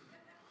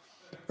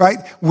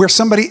 Right? Where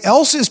somebody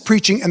else is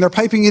preaching and they're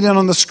piping it in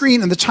on the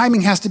screen and the timing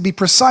has to be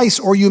precise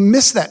or you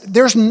miss that.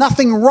 There's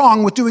nothing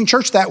wrong with doing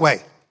church that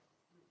way.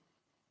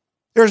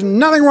 There's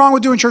nothing wrong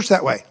with doing church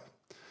that way.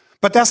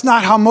 But that's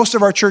not how most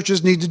of our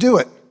churches need to do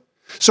it.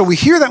 So we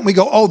hear that and we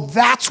go, oh,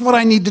 that's what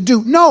I need to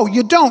do. No,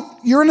 you don't.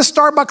 You're in a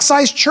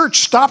Starbucks-sized church.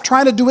 Stop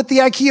trying to do it the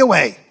IKEA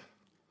way.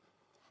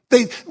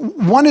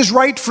 One is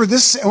right for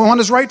this and one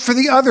is right for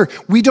the other.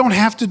 We don't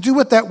have to do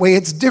it that way.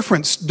 It's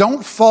different.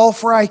 Don't fall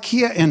for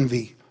IKEA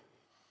envy.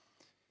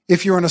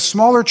 If you're in a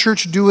smaller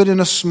church, do it in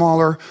a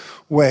smaller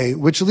way,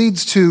 which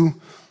leads to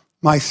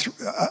my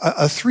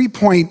 3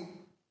 points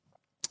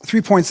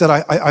that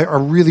are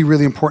really,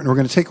 really important. We're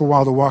going to take a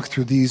while to walk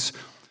through these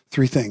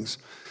 3 things.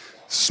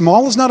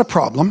 Small is not a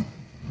problem,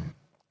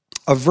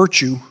 a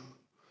virtue,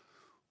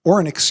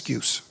 or an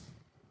excuse.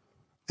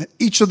 And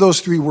each of those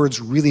 3 words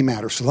really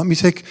matter. So let me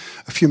take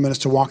a few minutes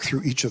to walk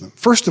through each of them.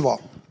 First of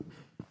all,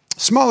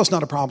 small is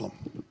not a problem.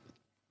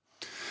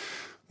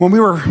 When we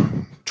were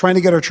trying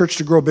to get our church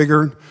to grow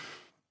bigger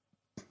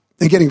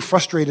and getting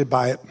frustrated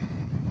by it,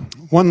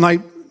 one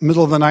night,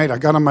 middle of the night, I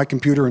got on my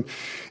computer, and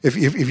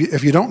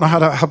if you don't know how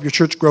to help your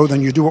church grow,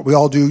 then you do what we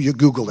all do, you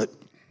Google it.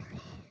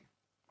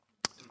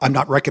 I'm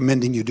not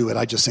recommending you do it,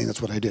 I'm just saying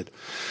that's what I did.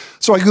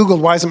 So I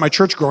Googled, why isn't my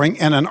church growing?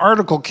 And an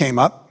article came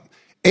up,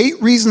 8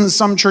 reasons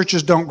some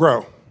churches don't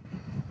grow.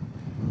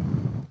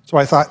 So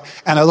I thought,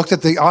 and I looked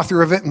at the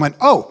author of it and went,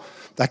 oh,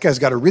 that guy's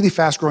got a really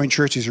fast-growing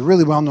church. He's a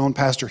really well-known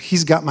pastor.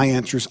 He's got my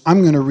answers.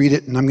 I'm going to read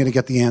it, and I'm going to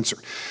get the answer.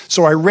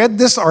 So I read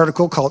this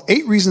article called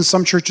 8 Reasons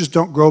Some Churches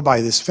Don't Grow by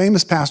this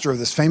famous pastor of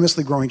this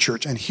famously growing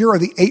church. And here are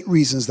the 8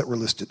 reasons that were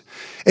listed.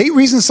 8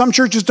 reasons some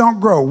churches don't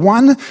grow.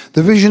 1,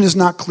 the vision is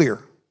not clear.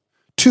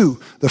 2,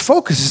 the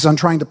focus is on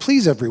trying to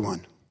please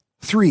everyone.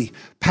 3,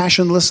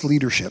 passionless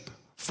leadership.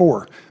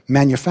 4,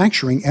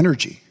 manufacturing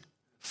energy.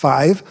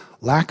 5,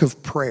 lack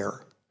of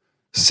prayer.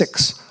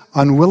 6,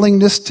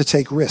 unwillingness to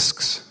take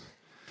risks.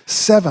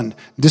 7,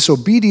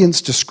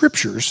 disobedience to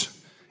scriptures.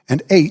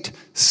 And 8,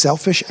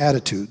 selfish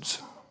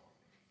attitudes.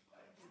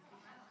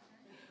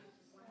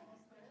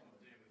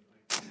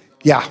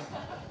 Yeah.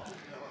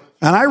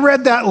 And I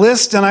read that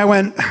list and I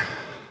went,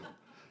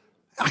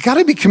 I got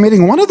to be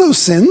committing one of those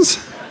sins.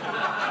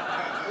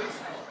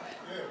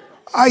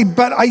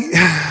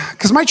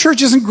 Because my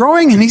church isn't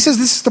growing, and he says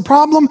this is the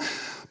problem.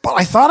 But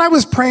I thought I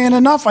was praying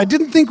enough. I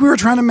didn't think we were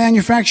trying to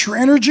manufacture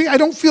energy. I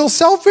don't feel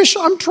selfish.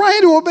 I'm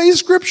trying to obey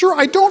Scripture.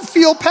 I don't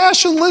feel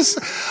passionless.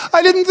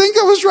 I didn't think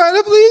I was trying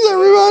to please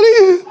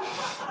everybody.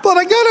 But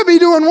I got to be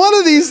doing one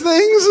of these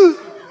things.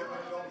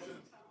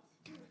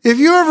 If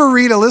you ever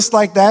read a list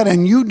like that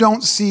and you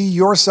don't see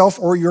yourself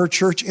or your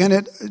church in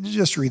it,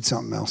 just read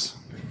something else.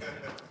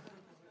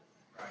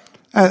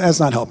 That's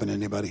not helping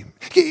anybody.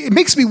 It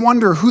makes me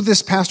wonder who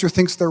this pastor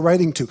thinks they're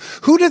writing to.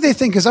 Who do they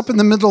think is up in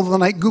the middle of the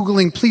night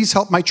Googling, please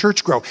help my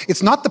church grow?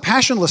 It's not the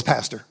passionless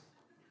pastor.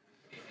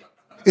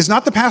 It's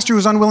not the pastor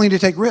who's unwilling to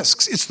take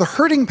risks. It's the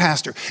hurting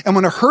pastor. And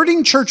when a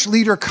hurting church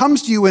leader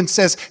comes to you and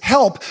says,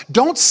 help,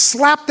 don't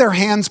slap their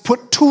hands,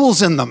 put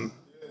tools in them.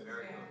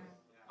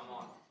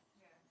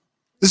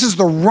 This is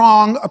the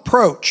wrong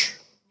approach.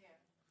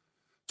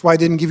 That's why I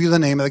didn't give you the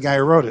name of the guy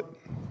who wrote it.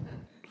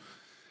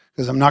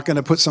 Because I'm not going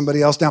to put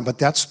somebody else down, but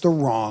that's the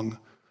wrong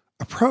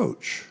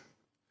approach.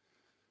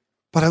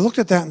 But I looked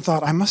at that and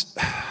thought, I must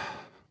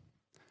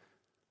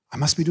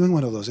be doing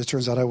one of those. It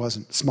turns out I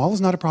wasn't. Small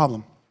is not a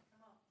problem.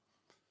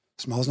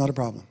 Small is not a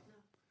problem.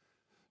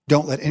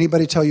 Don't let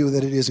anybody tell you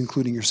that it is,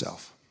 including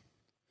yourself.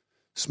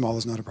 Small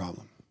is not a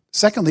problem.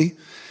 Secondly,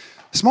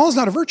 small is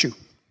not a virtue.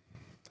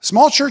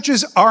 Small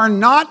churches are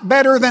not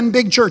better than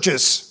big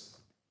churches.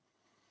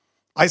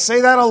 I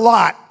say that a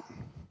lot.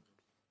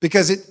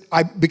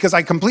 Because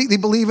I completely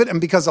believe it, and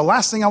because the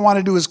last thing I want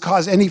to do is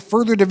cause any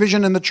further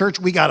division in the church.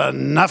 We got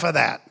enough of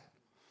that.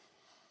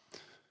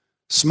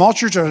 Small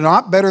churches are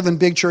not better than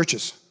big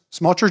churches.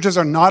 Small churches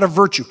are not a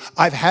virtue.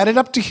 I've had it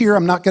up to here.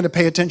 I'm not going to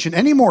pay attention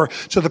anymore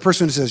to the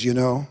person who says,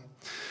 the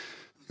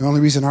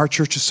only reason our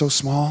church is so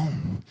small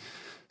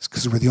is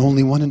because we're the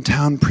only one in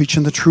town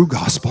preaching the true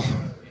gospel.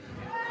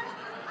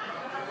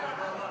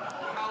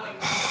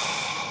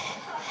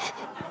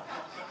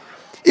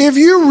 If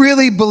you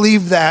really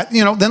believe that,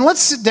 then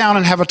let's sit down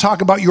and have a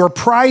talk about your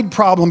pride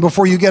problem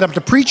before you get up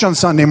to preach on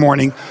Sunday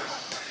morning,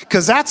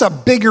 because that's a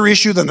bigger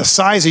issue than the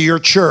size of your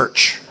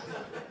church.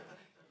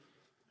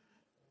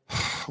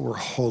 We're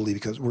holy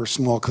because we're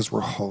small because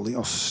we're holy.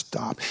 Oh,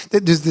 stop.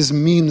 There's this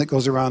meme that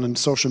goes around on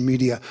social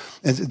media,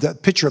 and the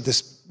picture of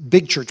this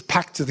big church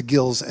packed to the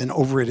gills, and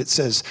over it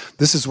says,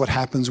 this is what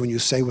happens when you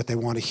say what they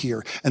want to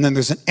hear. And then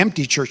there's an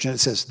empty church, and it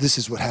says, this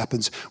is what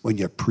happens when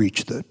you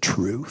preach the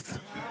truth.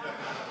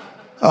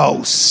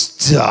 Oh,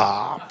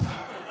 stop.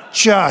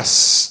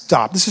 Just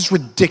stop. This is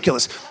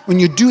ridiculous. When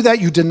you do that,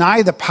 you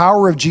deny the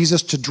power of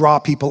Jesus to draw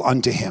people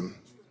unto him.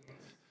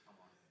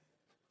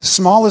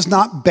 Small is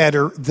not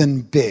better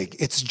than big.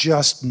 It's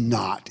just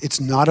not. It's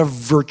not a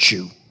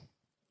virtue.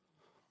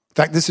 In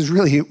fact, this is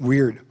really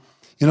weird.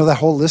 That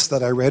whole list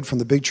that I read from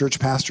the big church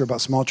pastor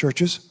about small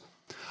churches?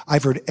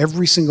 I've heard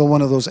every single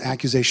one of those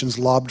accusations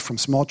lobbed from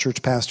small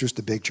church pastors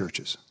to big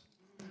churches.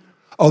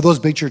 Oh, those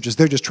big churches,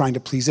 they're just trying to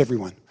please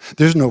everyone.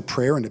 There's no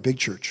prayer in a big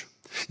church.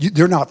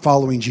 They're not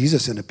following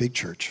Jesus in a big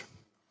church.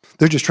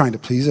 They're just trying to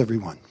please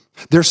everyone.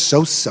 They're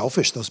so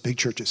selfish, those big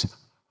churches.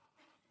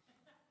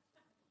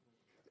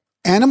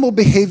 Animal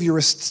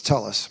behaviorists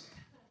tell us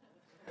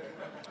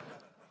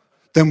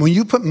that when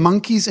you put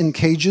monkeys in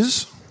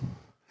cages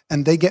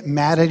and they get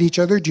mad at each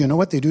other, do you know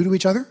what they do to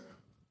each other?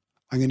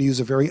 I'm going to use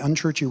a very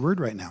unchurchy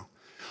word right now.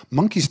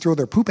 Monkeys throw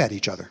their poop at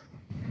each other.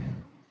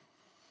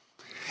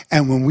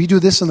 And when we do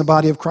this in the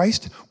body of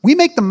Christ, we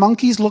make the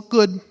monkeys look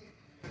good.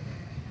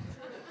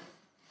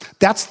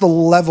 That's the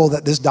level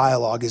that this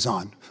dialogue is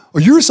on. Oh,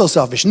 you're so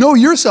selfish. No,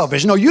 you're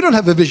selfish. No, you don't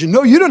have a vision.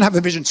 No, you don't have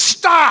a vision.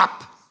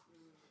 Stop!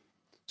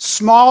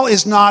 Small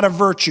is not a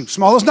virtue.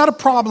 Small is not a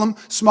problem.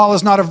 Small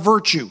is not a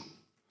virtue.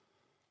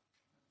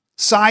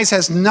 Size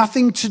has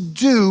nothing to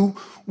do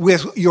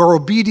with your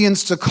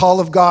obedience to the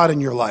call of God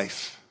in your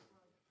life.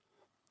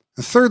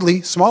 And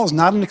thirdly, small is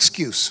not an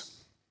excuse.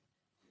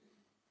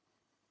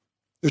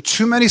 There are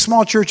too many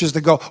small churches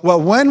that go, well,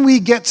 when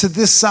we get to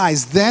this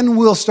size, then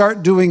we'll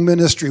start doing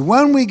ministry.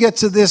 When we get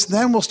to this,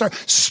 then we'll start.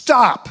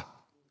 Stop.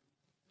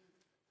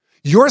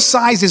 Your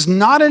size is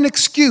not an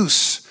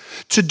excuse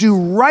to do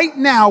right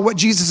now what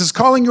Jesus is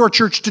calling your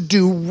church to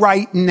do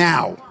right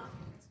now.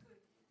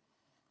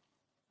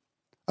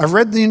 I've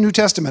read the New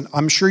Testament.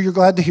 I'm sure you're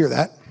glad to hear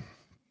that.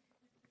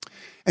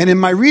 And in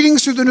my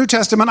readings through the New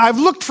Testament, I've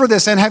looked for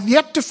this and have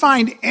yet to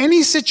find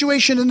any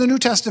situation in the New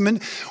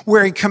Testament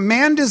where a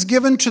command is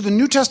given to the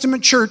New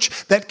Testament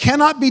church that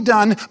cannot be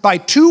done by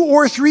 2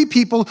 or 3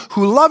 people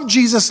who love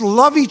Jesus,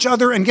 love each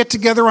other, and get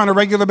together on a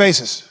regular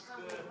basis.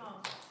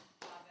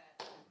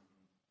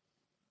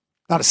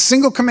 Not a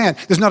single command.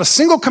 There's not a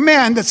single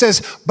command that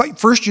says, but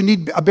first you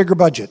need a bigger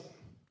budget.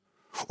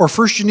 Or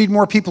first you need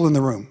more people in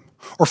the room.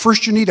 Or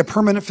first you need a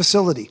permanent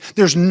facility.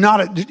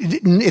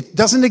 It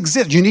doesn't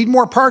exist. You need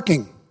more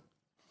parking.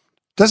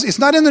 It's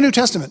not in the New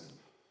Testament.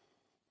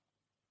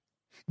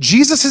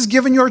 Jesus has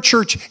given your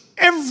church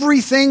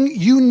everything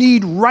you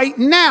need right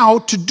now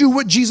to do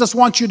what Jesus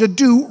wants you to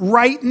do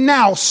right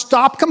now.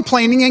 Stop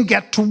complaining and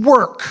get to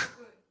work.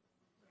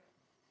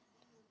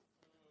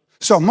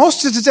 So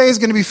most of today is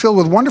going to be filled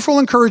with wonderful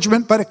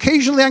encouragement, but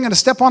occasionally I'm going to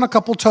step on a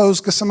couple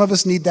toes because some of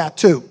us need that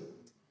too.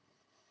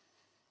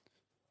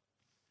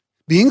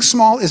 Being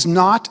small is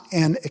not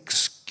an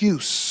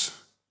excuse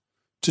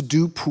to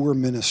do poor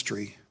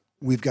ministry.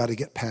 We've got to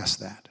get past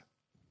that.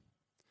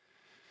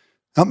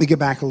 Help me get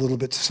back a little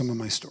bit to some of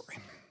my story.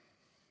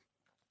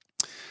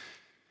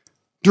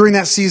 During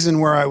that season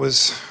where I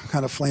was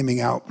kind of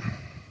flaming out,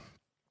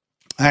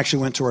 I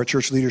actually went to our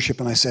church leadership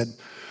and I said,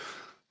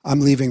 I'm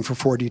leaving for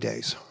 40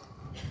 days.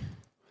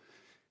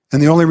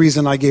 And the only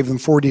reason I gave them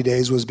 40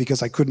 days was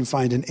because I couldn't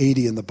find an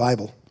 80 in the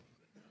Bible.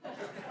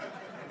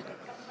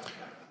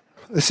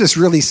 This is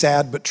really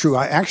sad but true.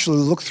 I actually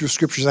looked through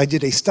scriptures. I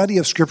did a study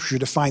of scripture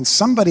to find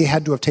somebody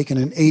had to have taken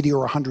an 80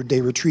 or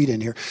 100-day retreat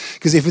in here.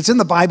 Because if it's in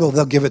the Bible,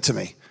 they'll give it to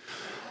me.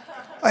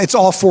 It's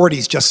all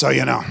 40s, just so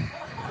you know.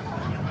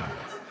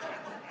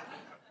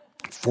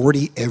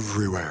 40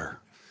 everywhere.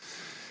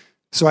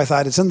 So I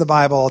thought, it's in the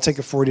Bible. I'll take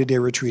a 40-day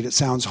retreat. It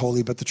sounds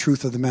holy, but the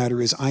truth of the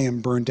matter is I am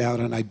burned out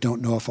and I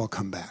don't know if I'll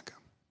come back.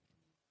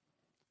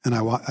 And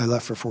I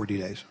left for 40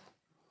 days.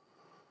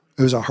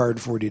 It was a hard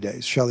 40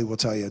 days. Shelley will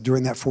tell you.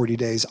 During that 40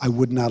 days, I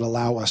would not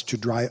allow us to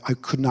drive. I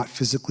could not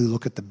physically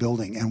look at the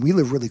building. And we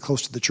live really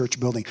close to the church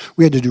building.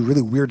 We had to do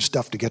really weird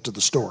stuff to get to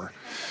the store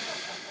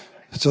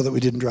so that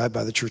we didn't drive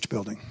by the church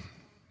building.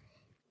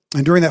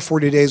 And during that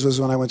 40 days was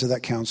when I went to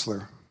that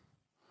counselor.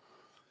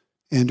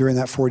 And during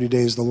that 40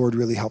 days, the Lord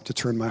really helped to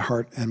turn my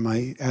heart and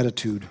my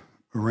attitude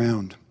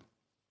around.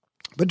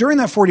 But during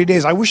that 40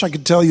 days, I wish I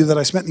could tell you that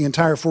I spent the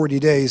entire 40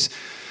 days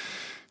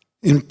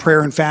in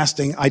prayer and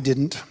fasting. I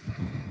didn't.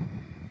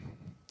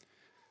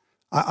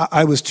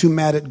 I was too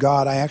mad at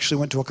God. I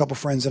actually went to a couple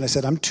friends and I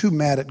said, I'm too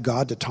mad at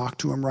God to talk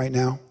to him right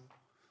now.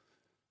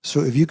 So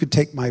if you could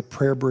take my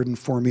prayer burden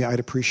for me, I'd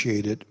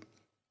appreciate it.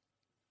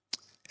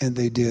 And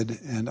they did,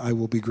 and I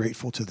will be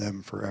grateful to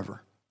them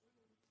forever.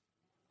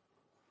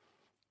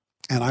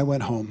 And I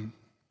went home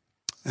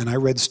and I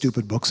read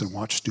stupid books and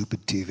watched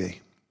stupid TV.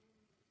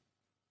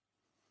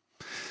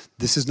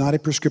 This is not a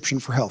prescription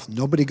for health.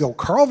 Nobody go,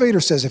 Karl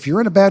Vaters says, if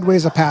you're in a bad way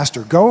as a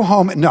pastor, go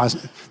home. No,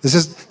 this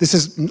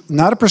is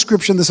not a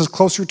prescription. This is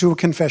closer to a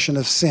confession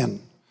of sin.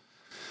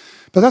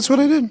 But that's what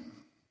I did.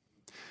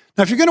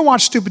 Now, if you're going to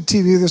watch stupid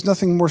TV, there's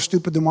nothing more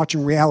stupid than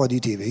watching reality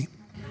TV.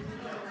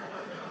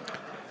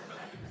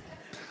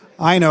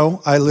 I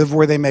know. I live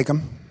where they make them.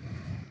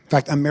 In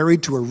fact, I'm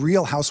married to a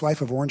real housewife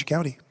of Orange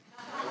County.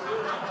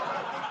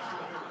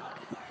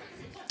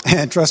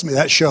 And trust me,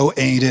 that show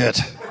ain't it.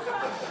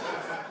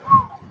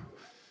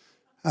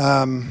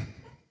 And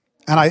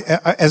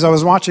as I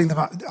was watching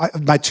them,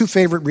 my two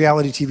favorite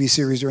reality TV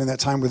series during that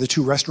time were the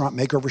two restaurant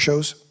makeover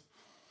shows.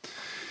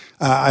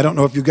 I don't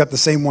know if you've got the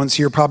same ones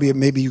here. Probably,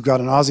 maybe you've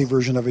got an Aussie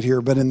version of it here.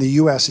 But in the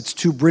U.S., it's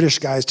two British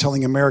guys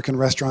telling American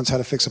restaurants how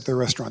to fix up their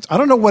restaurants. I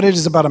don't know what it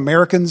is about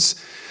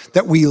Americans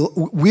that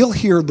we'll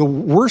hear the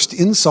worst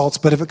insults,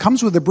 but if it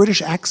comes with a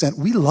British accent,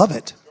 we love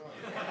it.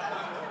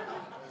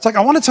 It's like,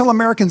 I want to tell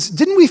Americans,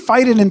 didn't we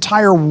fight an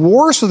entire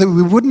war so that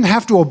we wouldn't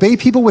have to obey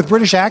people with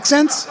British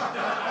accents?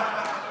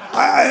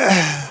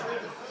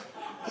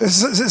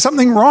 There's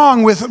something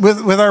wrong with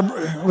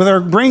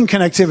our brain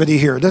connectivity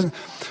here.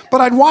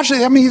 But I'd watch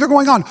it. I mean, they're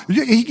going on.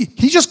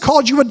 He just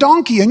called you a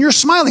donkey and you're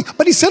smiling.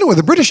 But he said it with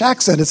a British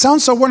accent. It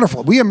sounds so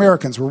wonderful. We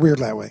Americans were weird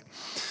that way.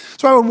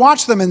 So I would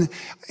watch them, and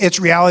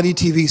it's reality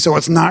TV, so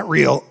it's not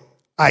real.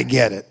 I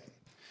get it.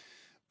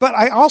 But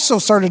I also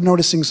started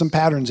noticing some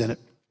patterns in it.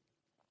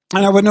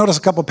 And I would notice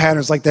a couple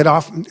patterns like that.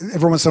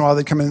 Every once in a while,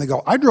 they'd come in and they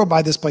go, I drove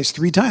by this place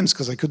 3 times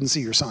because I couldn't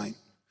see your sign.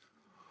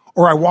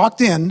 Or I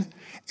walked in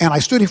and I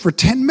stood here for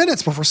 10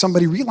 minutes before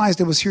somebody realized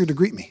I was here to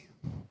greet me.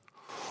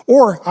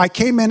 Or I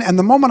came in, and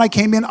the moment I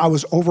came in, I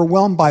was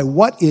overwhelmed by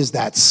what is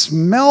that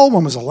smell?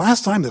 When was the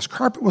last time this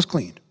carpet was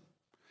cleaned?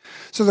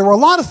 So there were a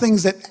lot of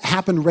things that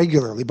happened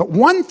regularly. But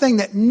one thing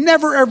that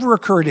never, ever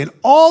occurred in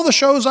all the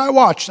shows I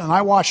watched, and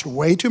I watched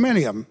way too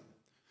many of them,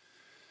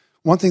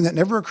 one thing that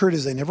never occurred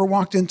is they never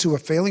walked into a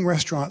failing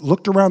restaurant,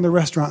 looked around the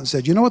restaurant and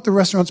said, you know what the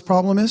restaurant's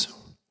problem is?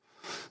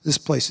 This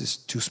place is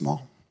too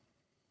small.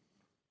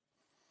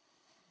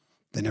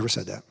 They never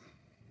said that.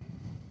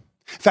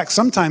 In fact,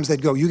 sometimes they'd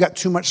go, you got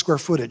too much square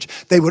footage.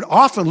 They would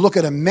often look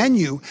at a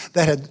menu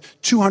that had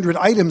 200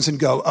 items and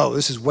go, oh,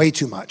 this is way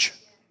too much.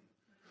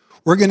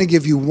 We're going to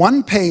give you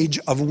 1 page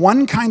of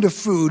one kind of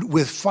food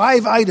with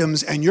 5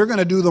 items, and you're going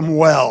to do them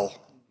well.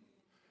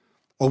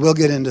 Well, we'll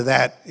get into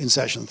that in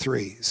session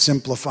 3,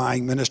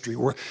 simplifying ministry.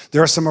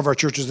 There are some of our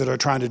churches that are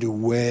trying to do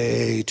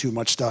way too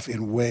much stuff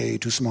in way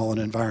too small an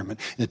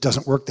environment, and it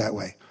doesn't work that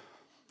way.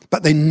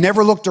 But they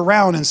never looked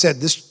around and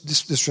said,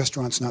 this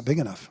restaurant's not big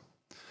enough.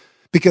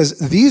 Because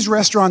these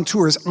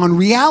restaurateurs on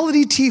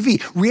reality TV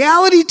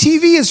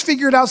has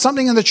figured out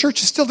something, and the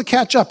church is still to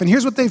catch up. And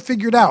here's what they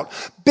figured out.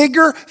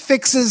 Bigger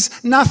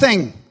fixes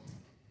nothing.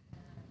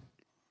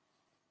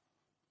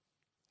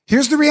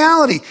 Here's the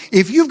reality.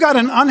 If you've got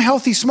an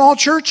unhealthy small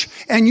church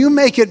and you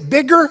make it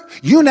bigger,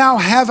 you now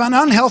have an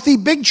unhealthy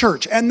big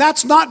church. And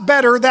that's not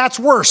better, that's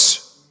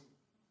worse.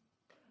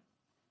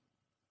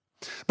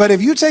 But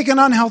if you take an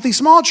unhealthy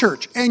small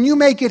church and you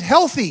make it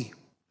healthy,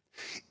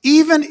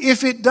 even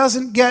if it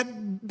doesn't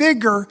get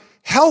bigger,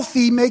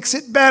 healthy makes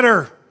it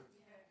better.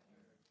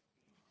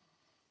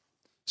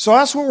 So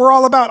that's what we're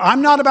all about.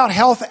 I'm not about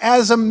health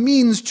as a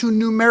means to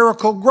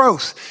numerical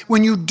growth.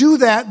 When you do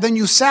that, then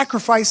you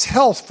sacrifice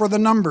health for the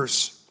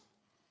numbers.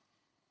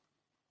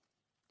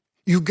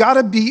 You've got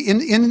to be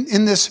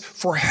in this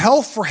for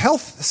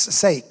health's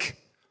sake,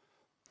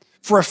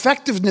 for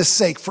effectiveness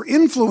sake, for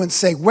influence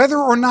sake. Whether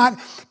or not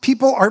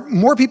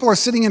more people are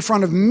sitting in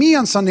front of me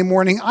on Sunday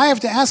morning, I have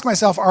to ask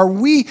myself, are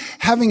we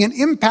having an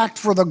impact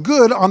for the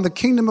good on the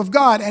kingdom of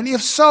God? And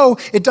if so,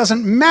 it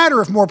doesn't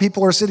matter if more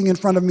people are sitting in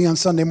front of me on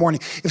Sunday morning.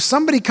 If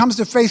somebody comes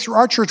to faith through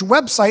our church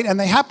website and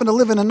they happen to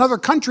live in another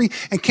country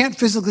and can't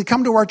physically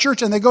come to our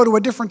church and they go to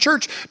a different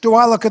church, do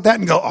I look at that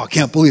and go, oh, I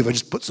can't believe I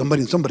just put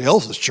somebody in somebody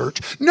else's church?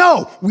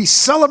 No, we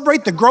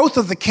celebrate the growth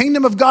of the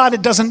kingdom of God.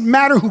 It doesn't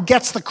matter who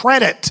gets the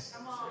credit.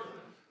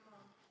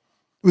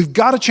 We've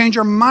got to change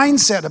our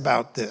mindset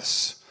about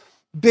this.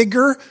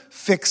 Bigger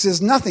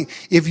fixes nothing.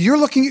 If you're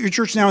looking at your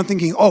church now and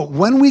thinking, oh,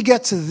 when we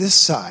get to this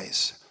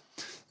size,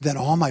 then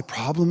all my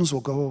problems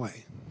will go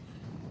away.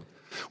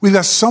 We've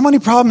got so many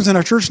problems in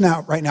our church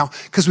right now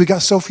because we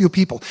got so few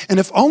people. And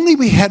if only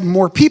we had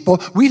more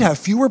people, we'd have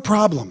fewer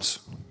problems.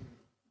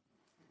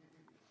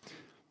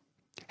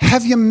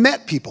 Have you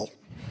met people?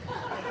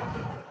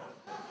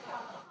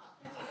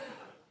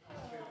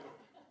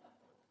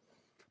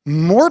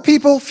 More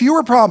people,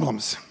 fewer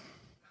problems.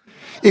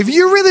 If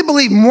you really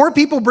believe more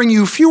people bring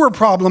you fewer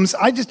problems,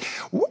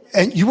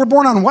 and you were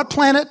born on what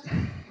planet?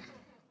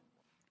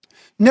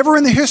 Never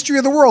in the history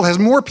of the world has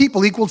more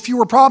people equaled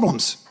fewer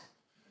problems.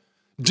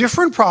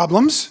 Different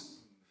problems,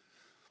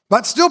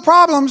 but still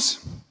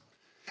problems.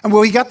 And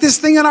we got this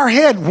thing in our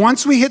head.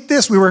 Once we hit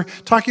this, we were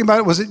talking about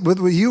it, was it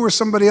with you or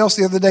somebody else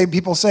the other day,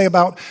 people say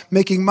about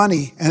making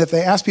money. And if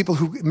they ask people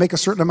who make a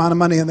certain amount of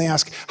money and they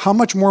ask, how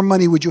much more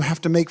money would you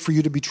have to make for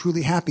you to be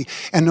truly happy?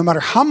 And no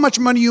matter how much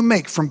money you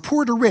make, from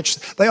poor to rich,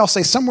 they all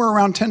say somewhere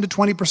around 10 to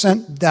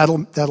 20%,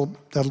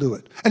 that'll do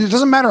it. And it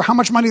doesn't matter how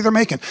much money they're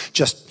making.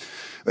 Just,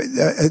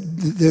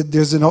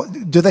 does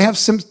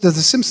the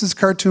Simpsons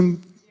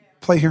cartoon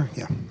play here?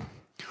 Yeah.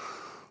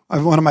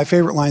 One of my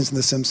favorite lines in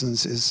The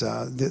Simpsons is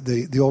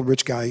the old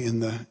rich guy in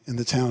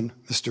the town,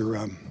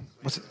 Mr.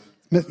 What's it?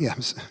 Yeah,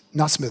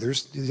 not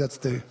Smithers.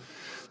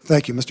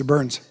 Thank you, Mr.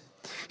 Burns.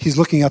 He's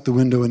looking out the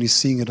window and he's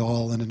seeing it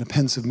all, and in a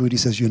pensive mood he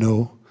says, "You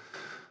know,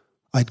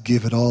 I'd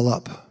give it all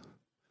up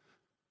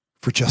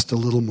for just a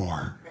little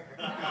more."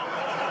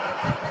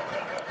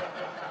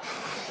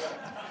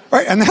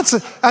 Right, and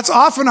that's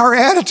often our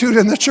attitude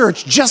in the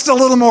church. Just a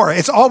little more.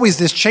 It's always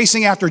this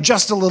chasing after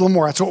just a little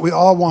more. That's what we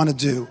all want to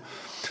do.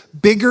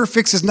 Bigger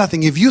fixes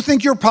nothing. If you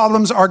think your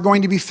problems are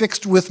going to be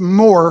fixed with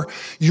more,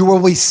 you will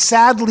be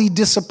sadly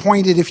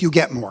disappointed if you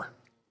get more.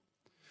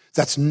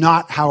 That's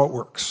not how it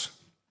works.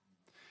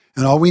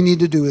 And all we need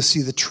to do is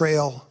see the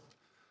trail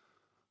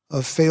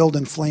of failed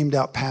and flamed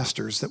out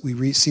pastors that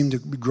we seem to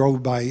grow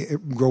by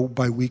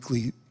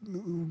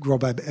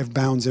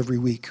bounds every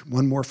week.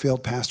 One more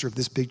failed pastor of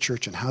this big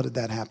church, and how did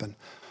that happen?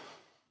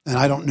 And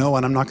I don't know,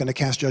 and I'm not going to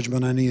cast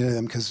judgment on any of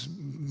them, because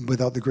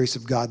without the grace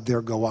of God,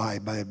 there go I,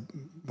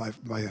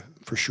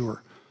 for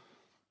sure.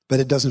 But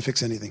it doesn't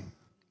fix anything.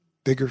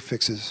 Bigger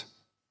fixes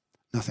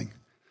nothing.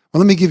 Well,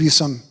 let me give you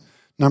some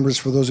numbers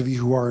for those of you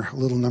who are a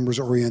little numbers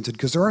oriented,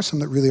 because there are some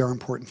that really are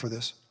important for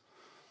this.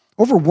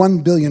 Over 1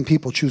 billion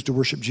people choose to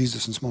worship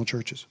Jesus in small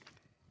churches.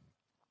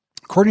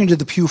 According to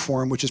the Pew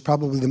Forum, which is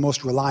probably the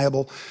most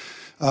reliable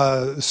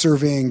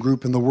surveying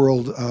group in the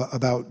world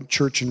about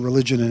church and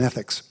religion and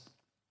ethics,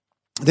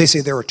 they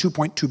say there are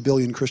 2.2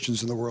 billion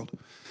Christians in the world.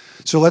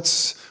 So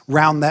let's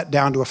round that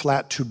down to a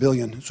flat 2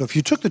 billion. So if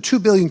you took the 2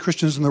 billion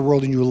Christians in the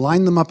world and you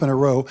lined them up in a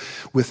row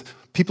with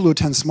people who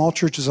attend small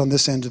churches on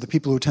this end to the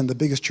people who attend the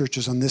biggest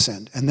churches on this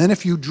end, and then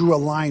if you drew a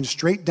line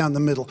straight down the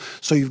middle,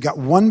 so you've got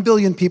 1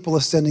 billion people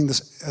attending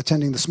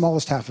the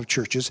smallest half of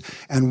churches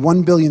and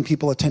 1 billion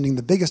people attending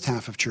the biggest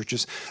half of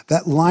churches,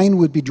 that line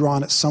would be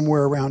drawn at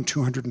somewhere around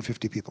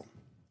 250 people.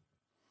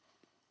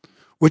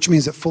 Which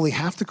means that fully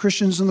half the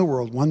Christians in the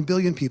world, 1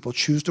 billion people,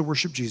 choose to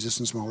worship Jesus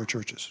in smaller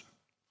churches.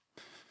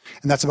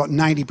 And that's about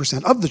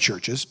 90% of the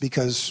churches,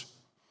 because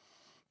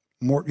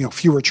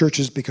fewer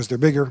churches because they're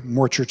bigger,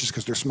 more churches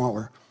because they're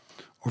smaller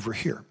over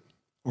here.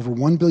 Over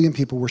 1 billion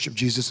people worship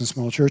Jesus in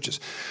small churches.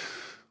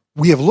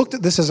 We have looked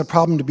at this as a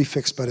problem to be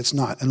fixed, but it's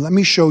not. And let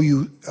me show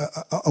you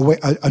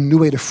a new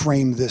way to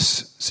frame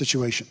this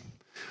situation.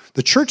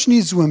 The church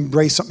needs to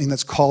embrace something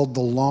that's called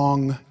the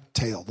long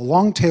tail. The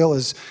long tail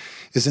is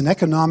an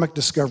economic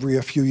discovery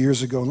a few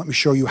years ago, and let me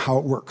show you how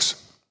it works.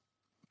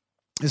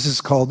 This is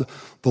called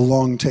the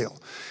long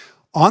tail.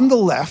 On the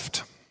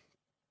left,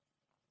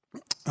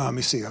 let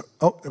me see.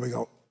 Oh, there we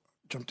go.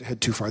 Jumped ahead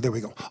too far. There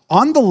we go.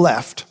 On the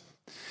left,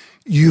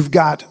 you've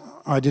got,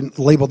 I didn't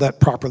label that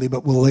properly,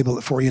 but we'll label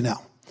it for you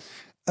now.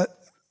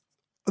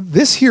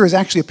 This here is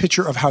actually a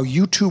picture of how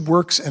YouTube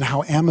works and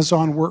how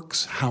Amazon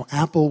works, how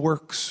Apple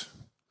works.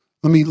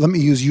 Let me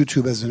use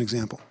YouTube as an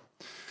example.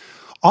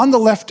 On the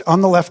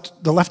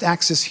left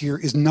axis here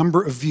is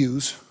number of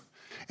views,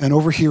 and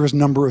over here is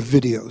number of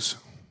videos,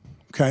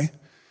 okay?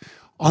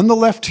 On the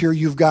left here,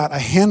 you've got a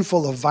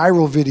handful of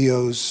viral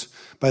videos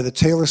by the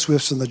Taylor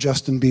Swifts and the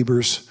Justin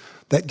Biebers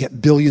that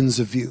get billions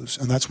of views,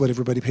 and that's what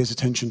everybody pays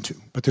attention to.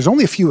 But there's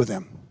only a few of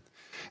them,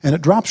 and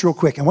it drops real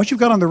quick. And what you've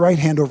got on the right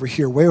hand over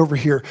here, way over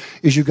here,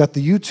 is you've got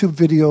the YouTube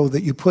video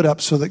that you put up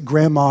so that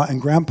grandma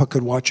and grandpa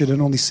could watch it,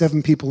 and only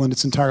 7 people in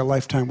its entire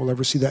lifetime will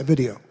ever see that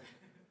video,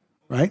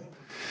 right?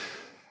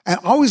 And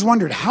I always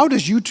wondered, how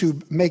does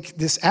YouTube make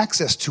this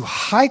access to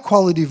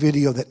high-quality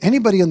video that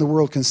anybody in the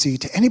world can see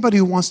to anybody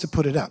who wants to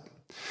put it up?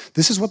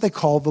 This is what they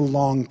call the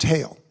long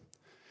tail.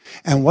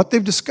 And what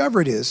they've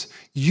discovered is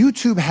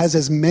YouTube has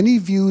as many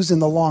views in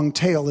the long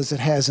tail as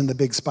it has in the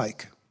big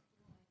spike.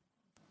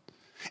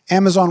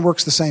 Amazon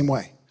works the same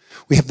way.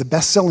 We have the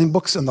best-selling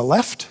books on the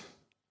left,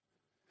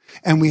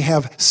 and we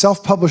have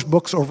self-published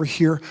books over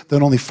here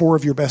that only 4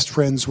 of your best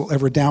friends will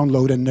ever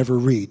download and never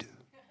read.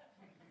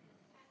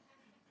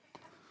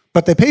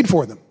 But they paid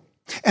for them.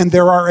 And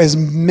there are as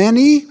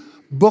many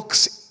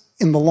books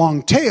in the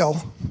long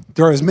tail,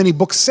 there are as many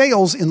book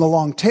sales in the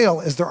long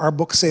tail as there are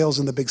book sales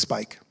in the big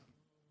spike.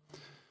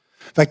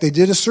 In fact, they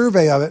did a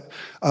survey of it.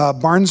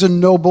 Barnes &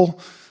 Noble,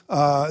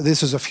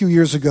 this is a few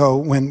years ago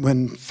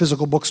when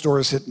physical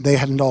bookstores, they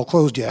hadn't all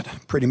closed yet.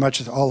 Pretty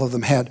much all of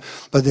them had.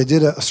 But they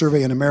did a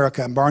survey in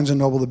America, and Barnes &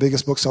 Noble, the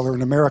biggest bookseller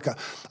in America,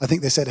 I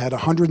think they said had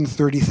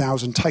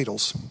 130,000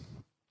 titles.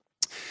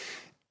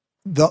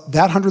 That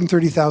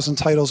 130,000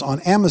 titles on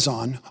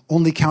Amazon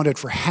only counted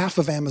for half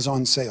of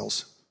Amazon's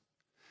sales.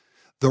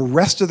 The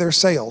rest of their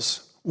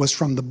sales was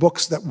from the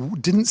books that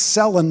didn't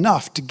sell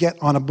enough to get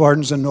on a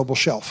Barnes & Noble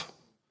shelf.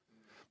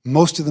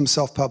 Most of them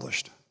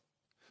self-published.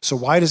 So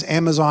why does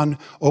Amazon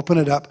open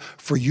it up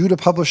for you to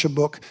publish a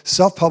book,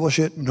 self-publish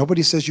it,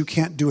 nobody says you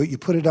can't do it, you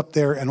put it up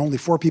there, and only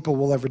 4 people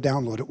will ever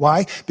download it?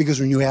 Why?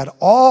 Because when you add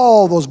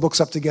all those books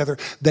up together,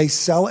 they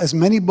sell as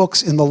many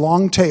books in the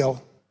long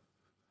tail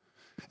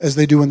as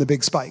they do in the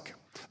big spike.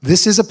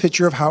 This is a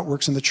picture of how it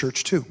works in the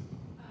church too.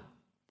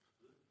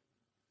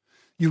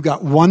 You've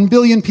got 1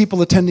 billion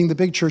people attending the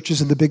big churches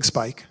in the big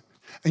spike,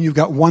 and you've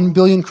got 1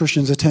 billion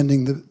Christians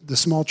attending the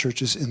small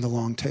churches in the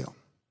long tail.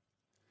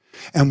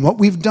 And what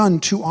we've done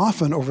too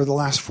often over the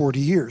last 40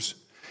 years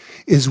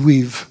is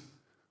we've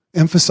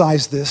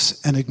emphasized this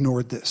and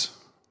ignored this.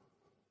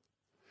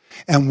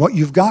 And what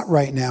you've got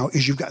right now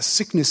is you've got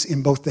sickness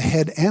in both the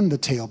head and the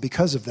tail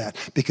because of that,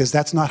 because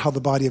that's not how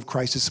the body of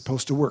Christ is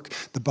supposed to work.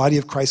 The body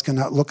of Christ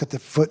cannot look at the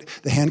foot,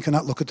 the hand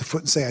cannot look at the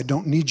foot and say, I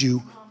don't need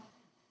you.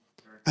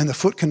 And the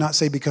foot cannot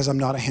say, because I'm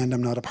not a hand,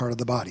 I'm not a part of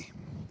the body.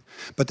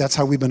 But that's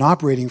how we've been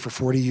operating for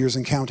 40 years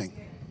and counting.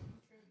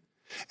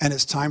 And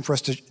it's time for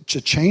us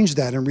to change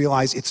that and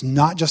realize it's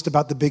not just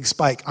about the big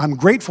spike. I'm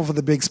grateful for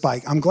the big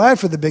spike. I'm glad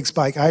for the big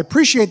spike. I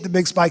appreciate the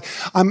big spike.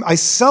 I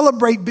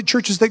celebrate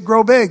churches that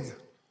grow big.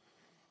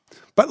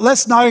 But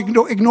let's not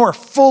ignore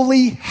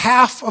fully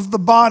half of the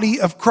body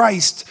of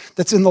Christ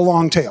that's in the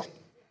long tail.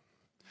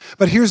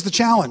 But here's the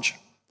challenge.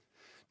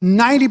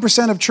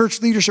 90% of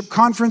church leadership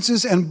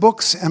conferences and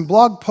books and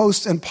blog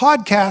posts and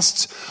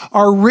podcasts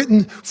are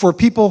written for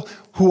people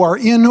who are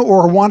in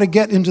or want to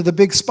get into the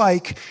big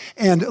spike,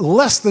 and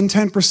less than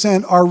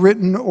 10% are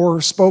written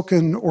or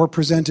spoken or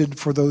presented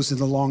for those in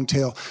the long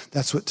tail.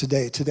 That's what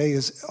today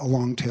is a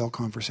long tail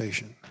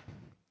conversation.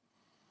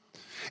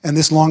 And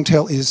this long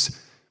tail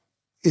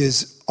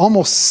is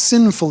almost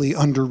sinfully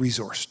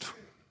under-resourced.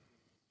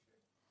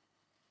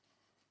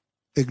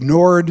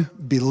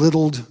 Ignored,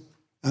 belittled,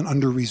 and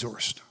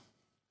under-resourced.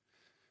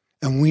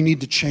 And we need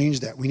to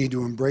change that. We need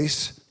to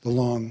embrace the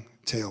long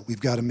tail. We've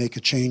got to make a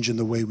change in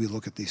the way we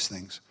look at these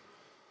things.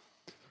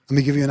 Let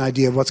me give you an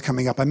idea of what's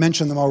coming up. I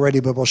mentioned them already,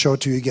 but we'll show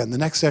it to you again. The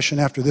next session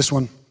after this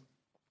one,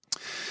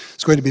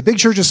 it's going to be big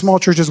churches, small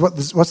churches.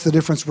 What's the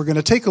difference? We're going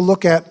to take a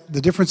look at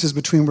the differences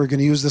between, we're going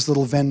to use this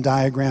little Venn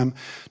diagram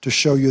to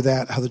show you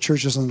that, how the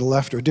churches on the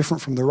left are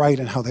different from the right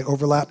and how they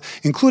overlap,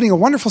 including a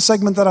wonderful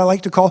segment that I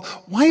like to call,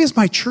 Why is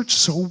my church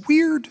so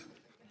weird?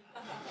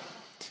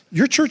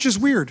 Your church is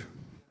weird.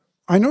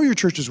 I know your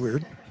church is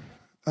weird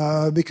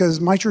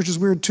because my church is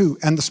weird too.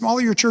 And the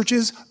smaller your church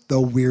is, the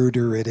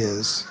weirder it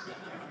is.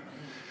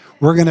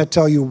 We're going to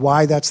tell you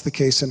why that's the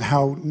case and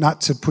how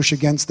not to push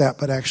against that,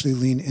 but actually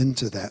lean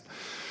into that.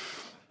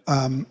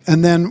 And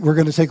then we're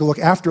going to take a look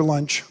after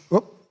lunch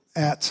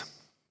at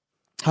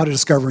how to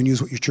discover and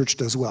use what your church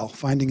does well,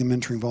 finding and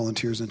mentoring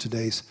volunteers in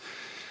today's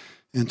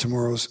and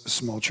tomorrow's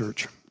small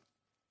church.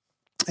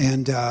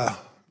 And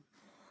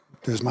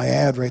there's my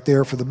ad right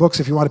there for the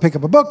books. If you want to pick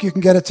up a book, you can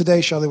get it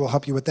today. Shelley will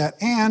help you with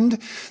that. And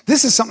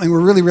this is something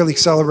we're really, really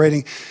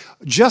celebrating.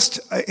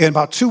 Just in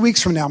about 2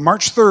 weeks from now,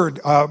 March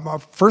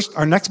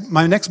 3rd,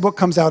 my next book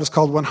comes out. It's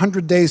called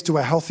 100 Days to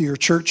a Healthier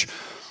Church.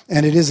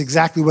 And it is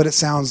exactly what it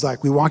sounds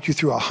like. We walk you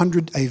through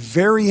a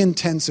very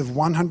intensive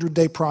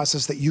 100-day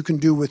process that you can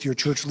do with your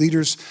church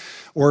leaders,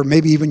 or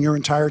maybe even your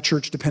entire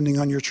church, depending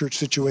on your church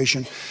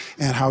situation,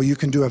 and how you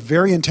can do a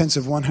very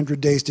intensive 100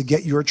 days to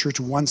get your church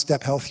one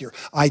step healthier.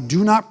 I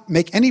do not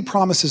make any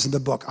promises in the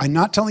book. I'm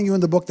not telling you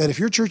in the book that if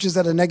your church is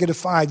at a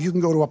 -5, you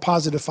can go to a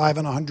 +5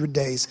 in 100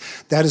 days.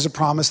 That is a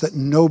promise that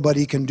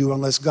nobody can do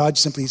unless God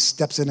simply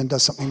steps in and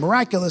does something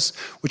miraculous,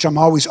 which I'm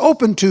always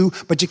open to,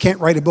 but you can't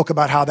write a book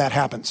about how that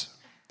happens.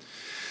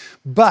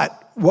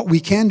 But what we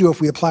can do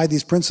if we apply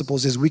these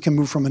principles is we can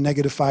move from a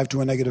 -5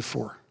 to a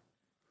 -4,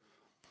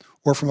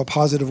 or from a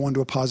 +1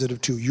 to a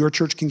 +2. Your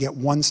church can get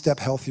one step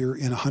healthier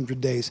in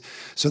 100 days.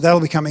 So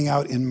that'll be coming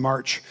out in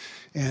March.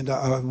 And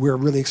we're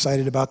really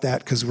excited about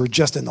that because we're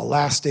just in the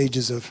last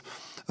stages of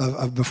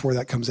before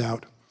that comes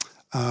out.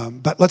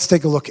 But let's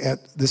take a look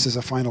at this as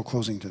a final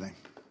closing today.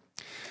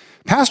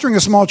 Pastoring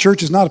a small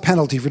church is not a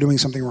penalty for doing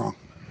something wrong.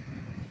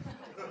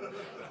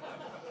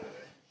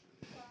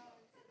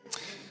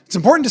 It's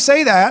important to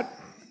say that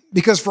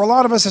because for a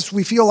lot of us,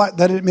 we feel like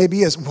that it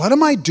maybe is. What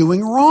am I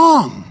doing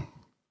wrong?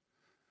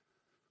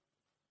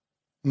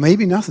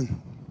 Maybe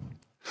nothing.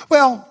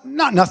 Well,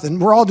 not nothing.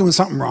 We're all doing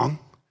something wrong.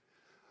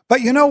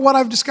 But you know what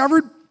I've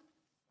discovered?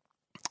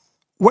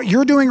 What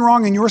you're doing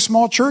wrong in your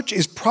small church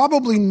is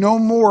probably no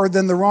more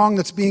than the wrong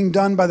that's being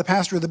done by the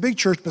pastor of the big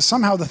church, but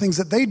somehow the things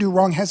that they do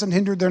wrong hasn't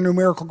hindered their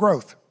numerical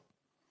growth.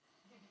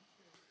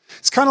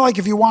 It's kind of like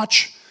if you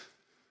watch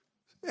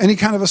any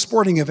kind of a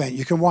sporting event.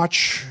 You can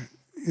watch,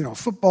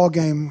 football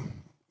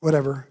game,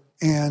 whatever,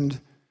 and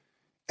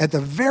at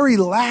the very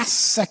last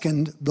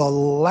second, the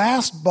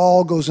last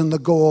ball goes in the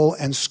goal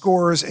and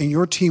scores, and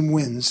your team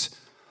wins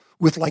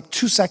with like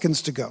 2 seconds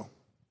to go.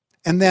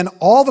 And then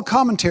all the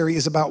commentary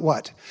is about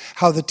what?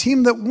 How the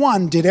team that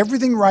won did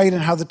everything right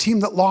and how the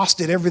team that lost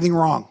did everything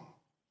wrong.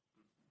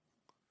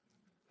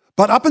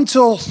 But up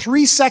until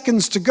 3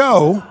 seconds to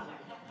go,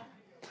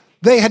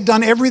 they had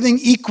done everything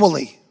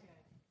equally,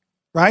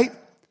 right?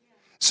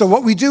 So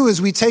what we do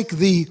is we take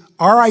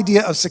our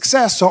idea of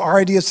success. So our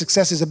idea of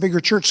success is a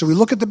bigger church. So we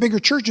look at the bigger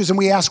churches and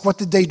we ask, what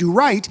did they do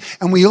right?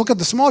 And we look at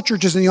the small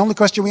churches and the only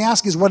question we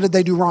ask is, what did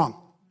they do wrong?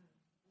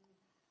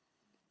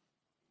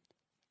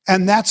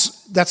 And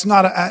that's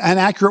not an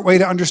accurate way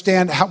to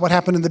understand what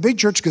happened in the big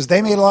church because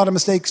they made a lot of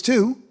mistakes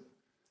too.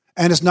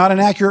 And it's not an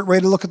accurate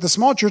way to look at the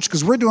small church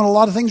because we're doing a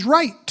lot of things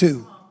right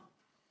too.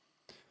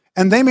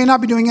 And they may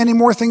not be doing any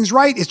more things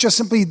right. It's just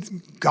simply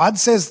God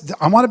says,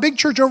 I want a big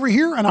church over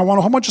here and I want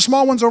a whole bunch of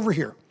small ones over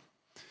here.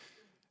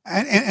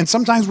 And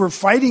sometimes we're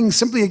fighting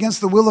simply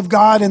against the will of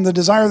God and the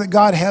desire that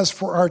God has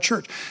for our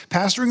church.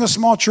 Pastoring a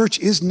small church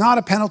is not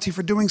a penalty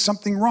for doing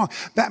something wrong.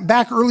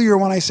 Back earlier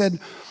when I said,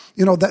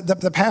 that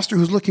the pastor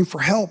who's looking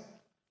for help,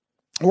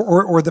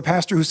 or the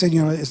pastor who said,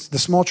 it's the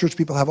small church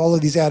people have all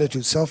of these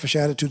attitudes, selfish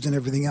attitudes and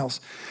everything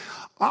else.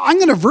 I'm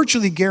going to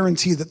virtually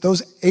guarantee that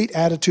those 8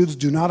 attitudes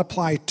do not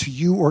apply to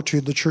you or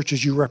to the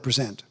churches you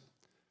represent.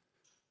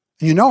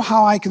 And you know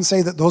how I can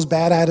say that those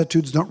bad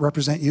attitudes don't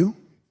represent you?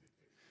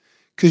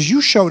 Because you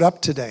showed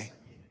up today.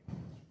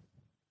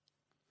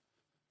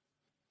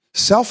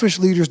 Selfish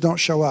leaders don't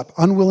show up.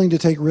 Unwilling to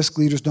take risk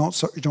leaders don't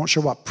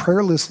show up.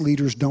 Prayerless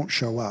leaders don't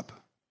show up.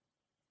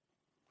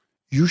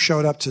 You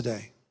showed up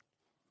today.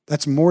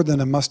 That's more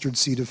than a mustard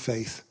seed of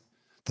faith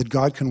that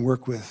God can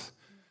work with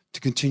to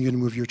continue to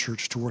move your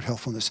church toward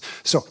healthfulness.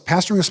 So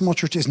pastoring a small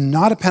church is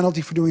not a penalty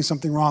for doing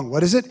something wrong.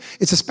 What is it?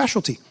 It's a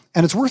specialty,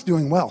 and it's worth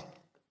doing well.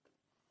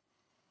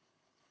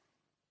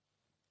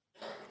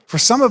 For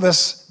some of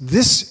us,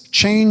 this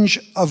change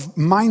of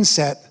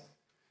mindset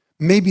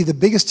may be the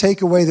biggest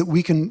takeaway that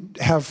we can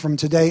have from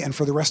today and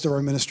for the rest of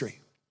our ministry.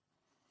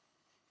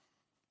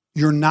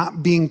 You're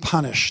not being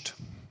punished.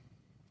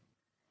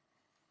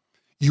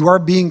 You are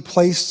being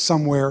placed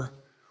somewhere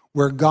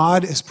where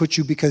God has put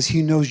you because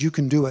he knows you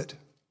can do it.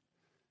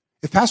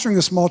 If pastoring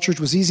a small church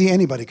was easy,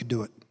 anybody could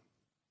do it.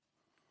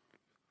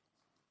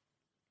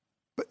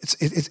 But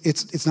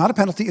it's not a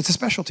penalty, it's a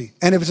specialty.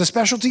 And if it's a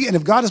specialty, and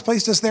if God has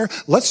placed us there,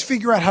 let's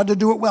figure out how to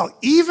do it well.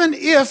 Even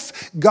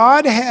if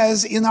God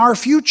has in our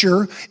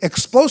future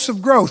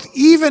explosive growth,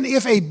 even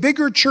if a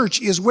bigger church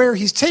is where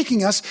he's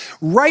taking us,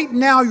 right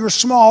now you're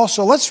small,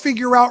 so let's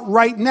figure out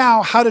right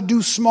now how to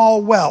do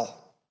small well.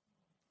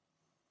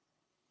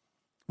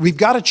 We've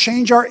got to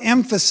change our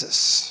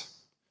emphasis.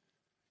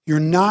 You're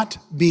not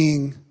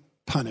being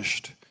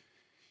punished.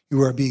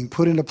 You are being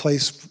put in a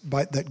place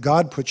that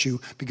God put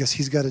you because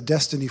he's got a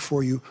destiny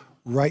for you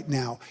right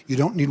now. You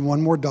don't need one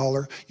more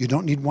dollar. You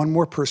don't need one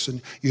more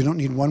person. You don't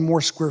need one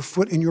more square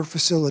foot in your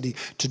facility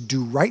to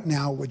do right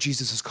now what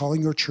Jesus is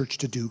calling your church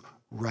to do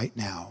right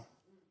now.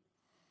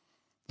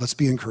 Let's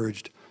be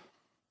encouraged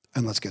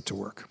and let's get to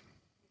work.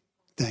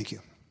 Thank you.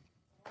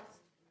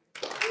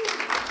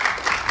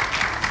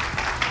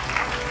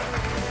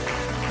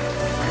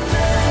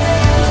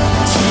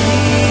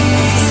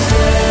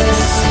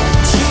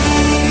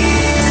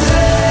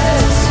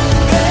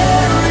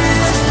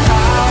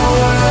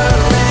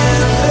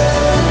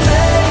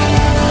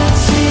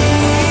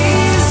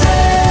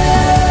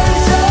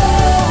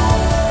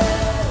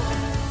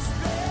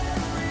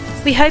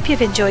 hope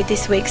you've enjoyed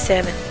this week's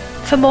sermon.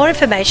 For more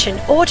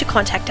information or to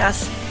contact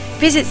us,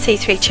 visit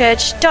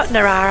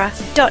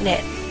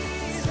c3church.narara.net.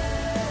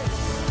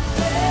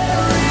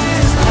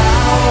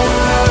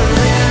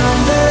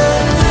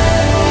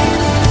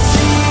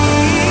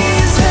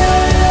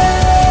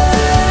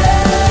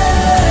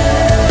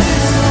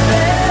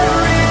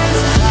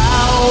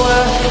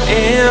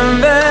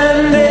 In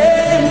the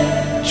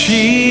name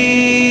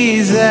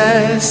Jesus,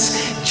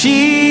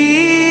 Jesus.